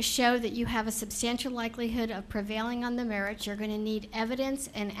show that you have a substantial likelihood of prevailing on the merits. You're going to need evidence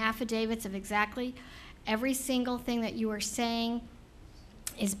and affidavits of exactly every single thing that you are saying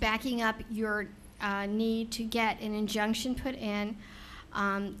is backing up your need to get an injunction put in.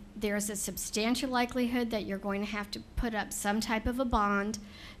 There's a substantial likelihood that you're going to have to put up some type of a bond.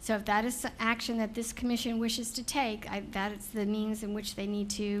 So if that is action that this commission wishes to take, that is the means in which they need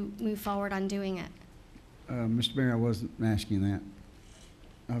to move forward on doing it. Mr. Mayor, I wasn't asking that.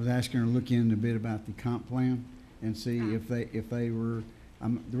 I was asking her to look in a bit about the comp plan and see if they were,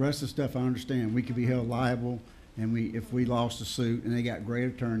 the rest of the stuff I understand. We could be held liable, and if we lost a suit and they got great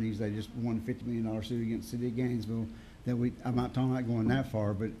attorneys, they just won a $50 million suit against the city of Gainesville, I'm not talking about going that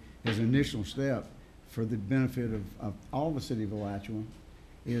far, but as an initial step for the benefit of all the city of Alachua,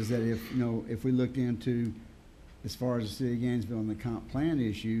 is that if we looked into, as far as the city of Gainesville and the comp plan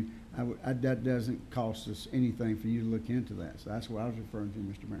issue, that doesn't cost us anything for you to look into that. So that's what I was referring to,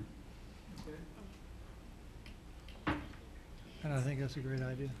 Mr. Mayor. And I think that's a great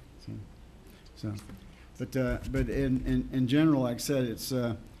idea. But in general, like I said, it's,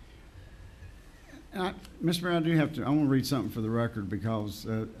 Mr. Mayor, I do have to, I want to read something for the record because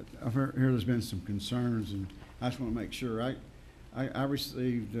I've heard there's been some concerns, and I just want to make sure. I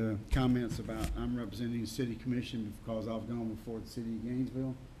received comments about I'm representing the city commission because I've gone before the city of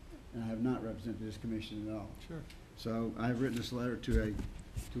Gainesville, and I have not represented this commission at all. Sure. So I've written this letter to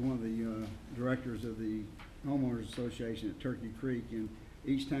one of the directors of the homeowners association at Turkey Creek, and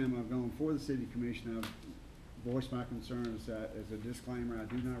each time I've gone before the city commission, I've voiced my concerns that as a disclaimer, I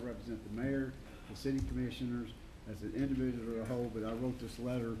do not represent the mayor, the city commissioners, as an individual or a whole, but I wrote this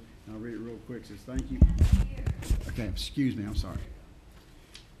letter, and I'll read it real quick. It says, thank you. Okay, excuse me, I'm sorry.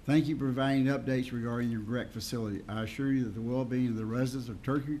 Thank you for providing updates regarding your GREC facility. I assure you that the well-being of the residents of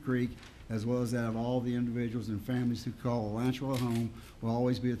Turkey Creek, as well as that of all the individuals and families who call Alachua home, will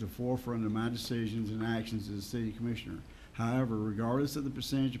always be at the forefront of my decisions and actions as a city commissioner. However, regardless of the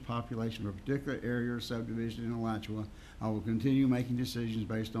percentage of population of a particular area or subdivision in Alachua, I will continue making decisions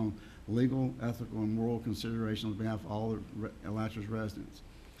based on legal, ethical, and moral considerations on behalf of all the Alachua's residents.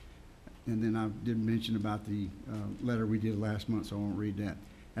 And then I did mention about the letter we did last month, so I won't read that.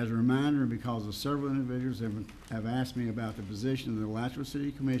 As a reminder, and because of several individuals have asked me about the position of the Alachua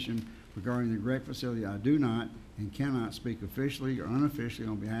City Commission regarding the GREC facility, I do not and cannot speak officially or unofficially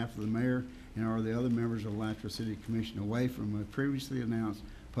on behalf of the mayor and or the other members of the Alachua City Commission away from a previously announced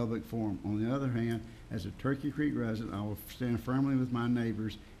public forum. On the other hand, as a Turkey Creek resident, I will stand firmly with my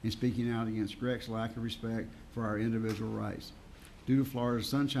neighbors in speaking out against GREC's lack of respect for our individual rights. Due to Florida's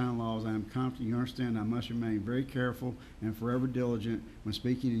sunshine laws, I am confident you understand I must remain very careful and forever diligent when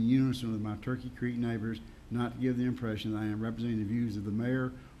speaking in unison with my Turkey Creek neighbors, not to give the impression that I am representing the views of the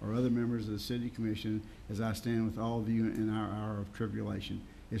mayor or other members of the city commission as I stand with all of you in our hour of tribulation.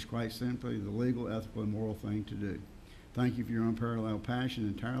 It's quite simply the legal, ethical, and moral thing to do. Thank you for your unparalleled passion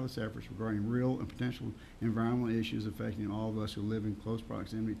and tireless efforts regarding real and potential environmental issues affecting all of us who live in close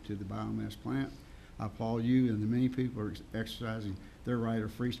proximity to the biomass plant. I applaud you and the many people who are exercising their right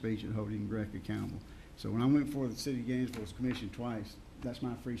of free speech and holding GREC accountable. So when I went before the city of Gainesville's commission twice, that's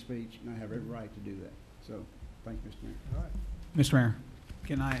my free speech, and I have every right to do that. So thank you, Mr. Mayor. All right. Mr. Mayor,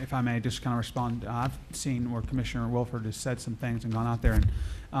 can I, if I may, just kind of respond? I've seen where Commissioner Wilford has said some things and gone out there,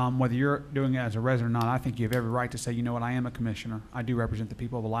 and whether you're doing it as a resident or not, I think you have every right to say, you know what, I am a commissioner. I do represent the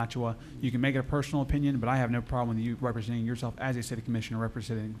people of Alachua. You can make it a personal opinion, but I have no problem with you representing yourself as a city commissioner,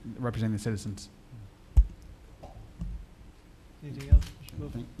 representing the citizens. Anything else, Mr. I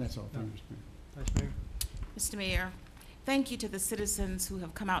Wilson? think that's all. Thank you, Mr. Mayor. Vice Mayor? Mr. Mayor, thank you to the citizens who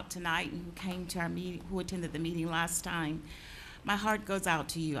have come out tonight and who came to our meeting, who attended the meeting last time. My heart goes out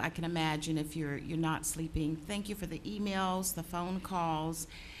to you. I can imagine if you're not sleeping. Thank you for the emails, the phone calls,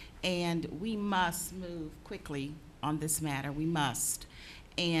 and we must move quickly on this matter. We must.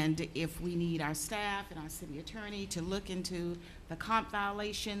 And if we need our staff and our city attorney to look into the comp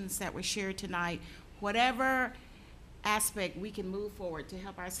violations that were shared tonight, whatever aspect we can move forward to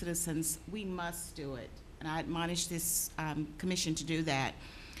help our citizens, we must do it. And I admonish this commission to do that.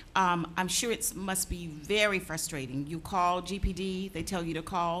 I'm sure it must be very frustrating. You call GPD, they tell you to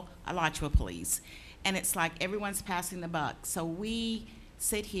call Alachua Police. And it's like everyone's passing the buck. So we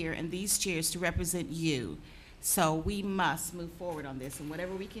sit here in these chairs to represent you. So we must move forward on this. And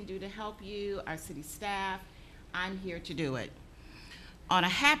whatever we can do to help you, our city staff, I'm here to do it. On a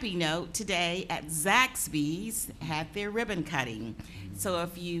happy note, today at Zaxby's had their ribbon cutting. So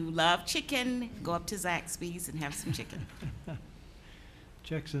if you love chicken, go up to Zaxby's and have some chicken.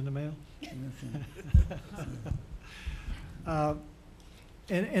 Checks in the mail?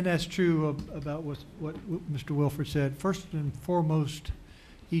 And that's true about what Mr. Wilford said. First and foremost,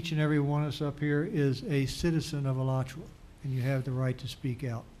 each and every one of us up here is a citizen of Alachua, and you have the right to speak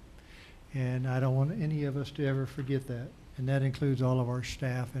out. And I don't want any of us to ever forget that. And that includes all of our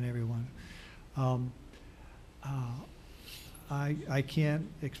staff and everyone. I can't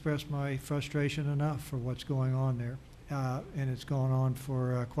express my frustration enough for what's going on there. And it's gone on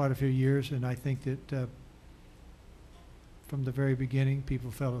for quite a few years, and I think that from the very beginning,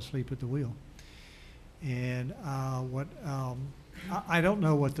 people fell asleep at the wheel. And I don't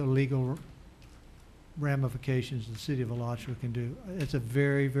know what the legal ramifications the city of Alachua can do. It's a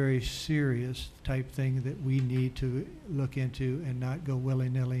very, very serious type thing that we need to look into and not go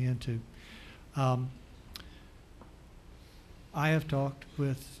willy-nilly into. I have talked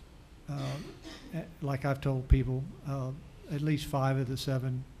with, like I've told people, at least 5 of the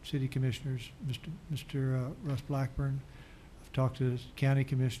 7 city commissioners, Mr. Russ Blackburn. I've talked to the county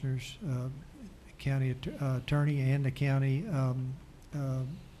commissioners, county attorney, and the county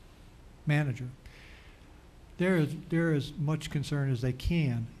manager. They're as much concern as they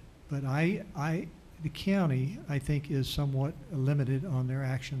can But the county, I think, is somewhat limited on their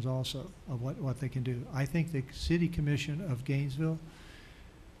actions also of what they can do. I think the City Commission of Gainesville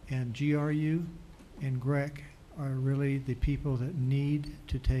and GRU and GREC are really the people that need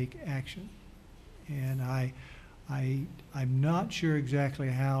to take action. And I'm not sure exactly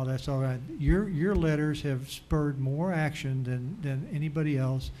how that's all right. Your letters have spurred more action than anybody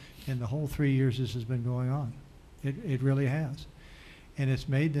else in the whole 3 years this has been going on. It really has. And it's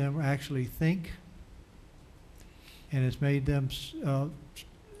made them actually think, and it's made them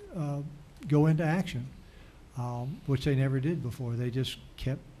go into action, which they never did before. They just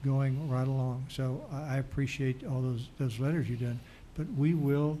kept going right along. So I appreciate all those letters you've done. But we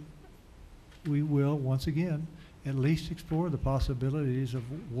will once again at least explore the possibilities of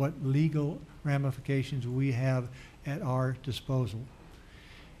what legal ramifications we have at our disposal.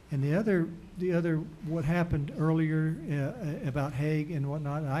 And the other what happened earlier about Hague and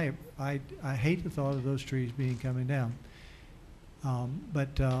whatnot, I hate the thought of those trees coming down.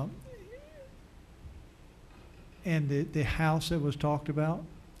 And the house that was talked about,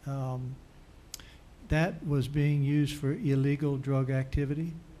 that was being used for illegal drug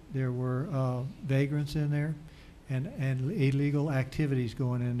activity. There were vagrants in there and illegal activities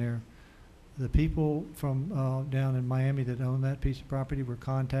going in there. The people from down in Miami that own that piece of property were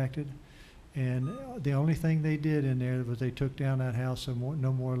contacted, and the only thing they did in there was they took down that house so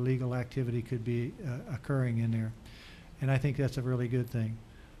no more illegal activity could be occurring in there. And I think that's a really good thing.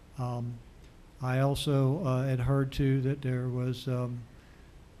 I also had heard too that there was,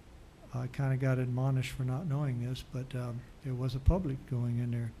 I kind of got admonished for not knowing this, but there was a public going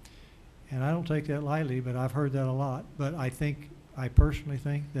in there. And I don't take that lightly, but I've heard that a lot. But I personally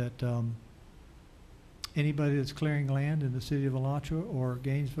think that anybody that's clearing land in the city of Alachua or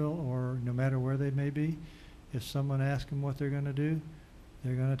Gainesville or no matter where they may be, if someone asks them what they're going to do,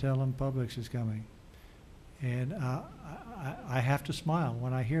 they're going to tell them Publix is coming. And I have to smile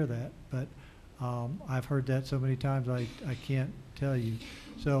when I hear that, but I've heard that so many times I can't tell you.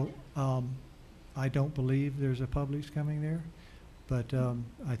 So I don't believe there's a Publix coming there, but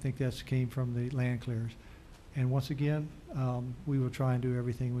I think that came from the land clearers. And once again, we will try and do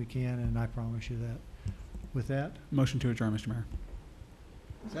everything we can, and I promise you that. With that, Motion to adjourn, Mr. Mayor.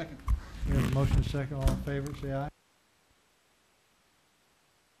 Second. we have a motion and a second. All in favor, say aye.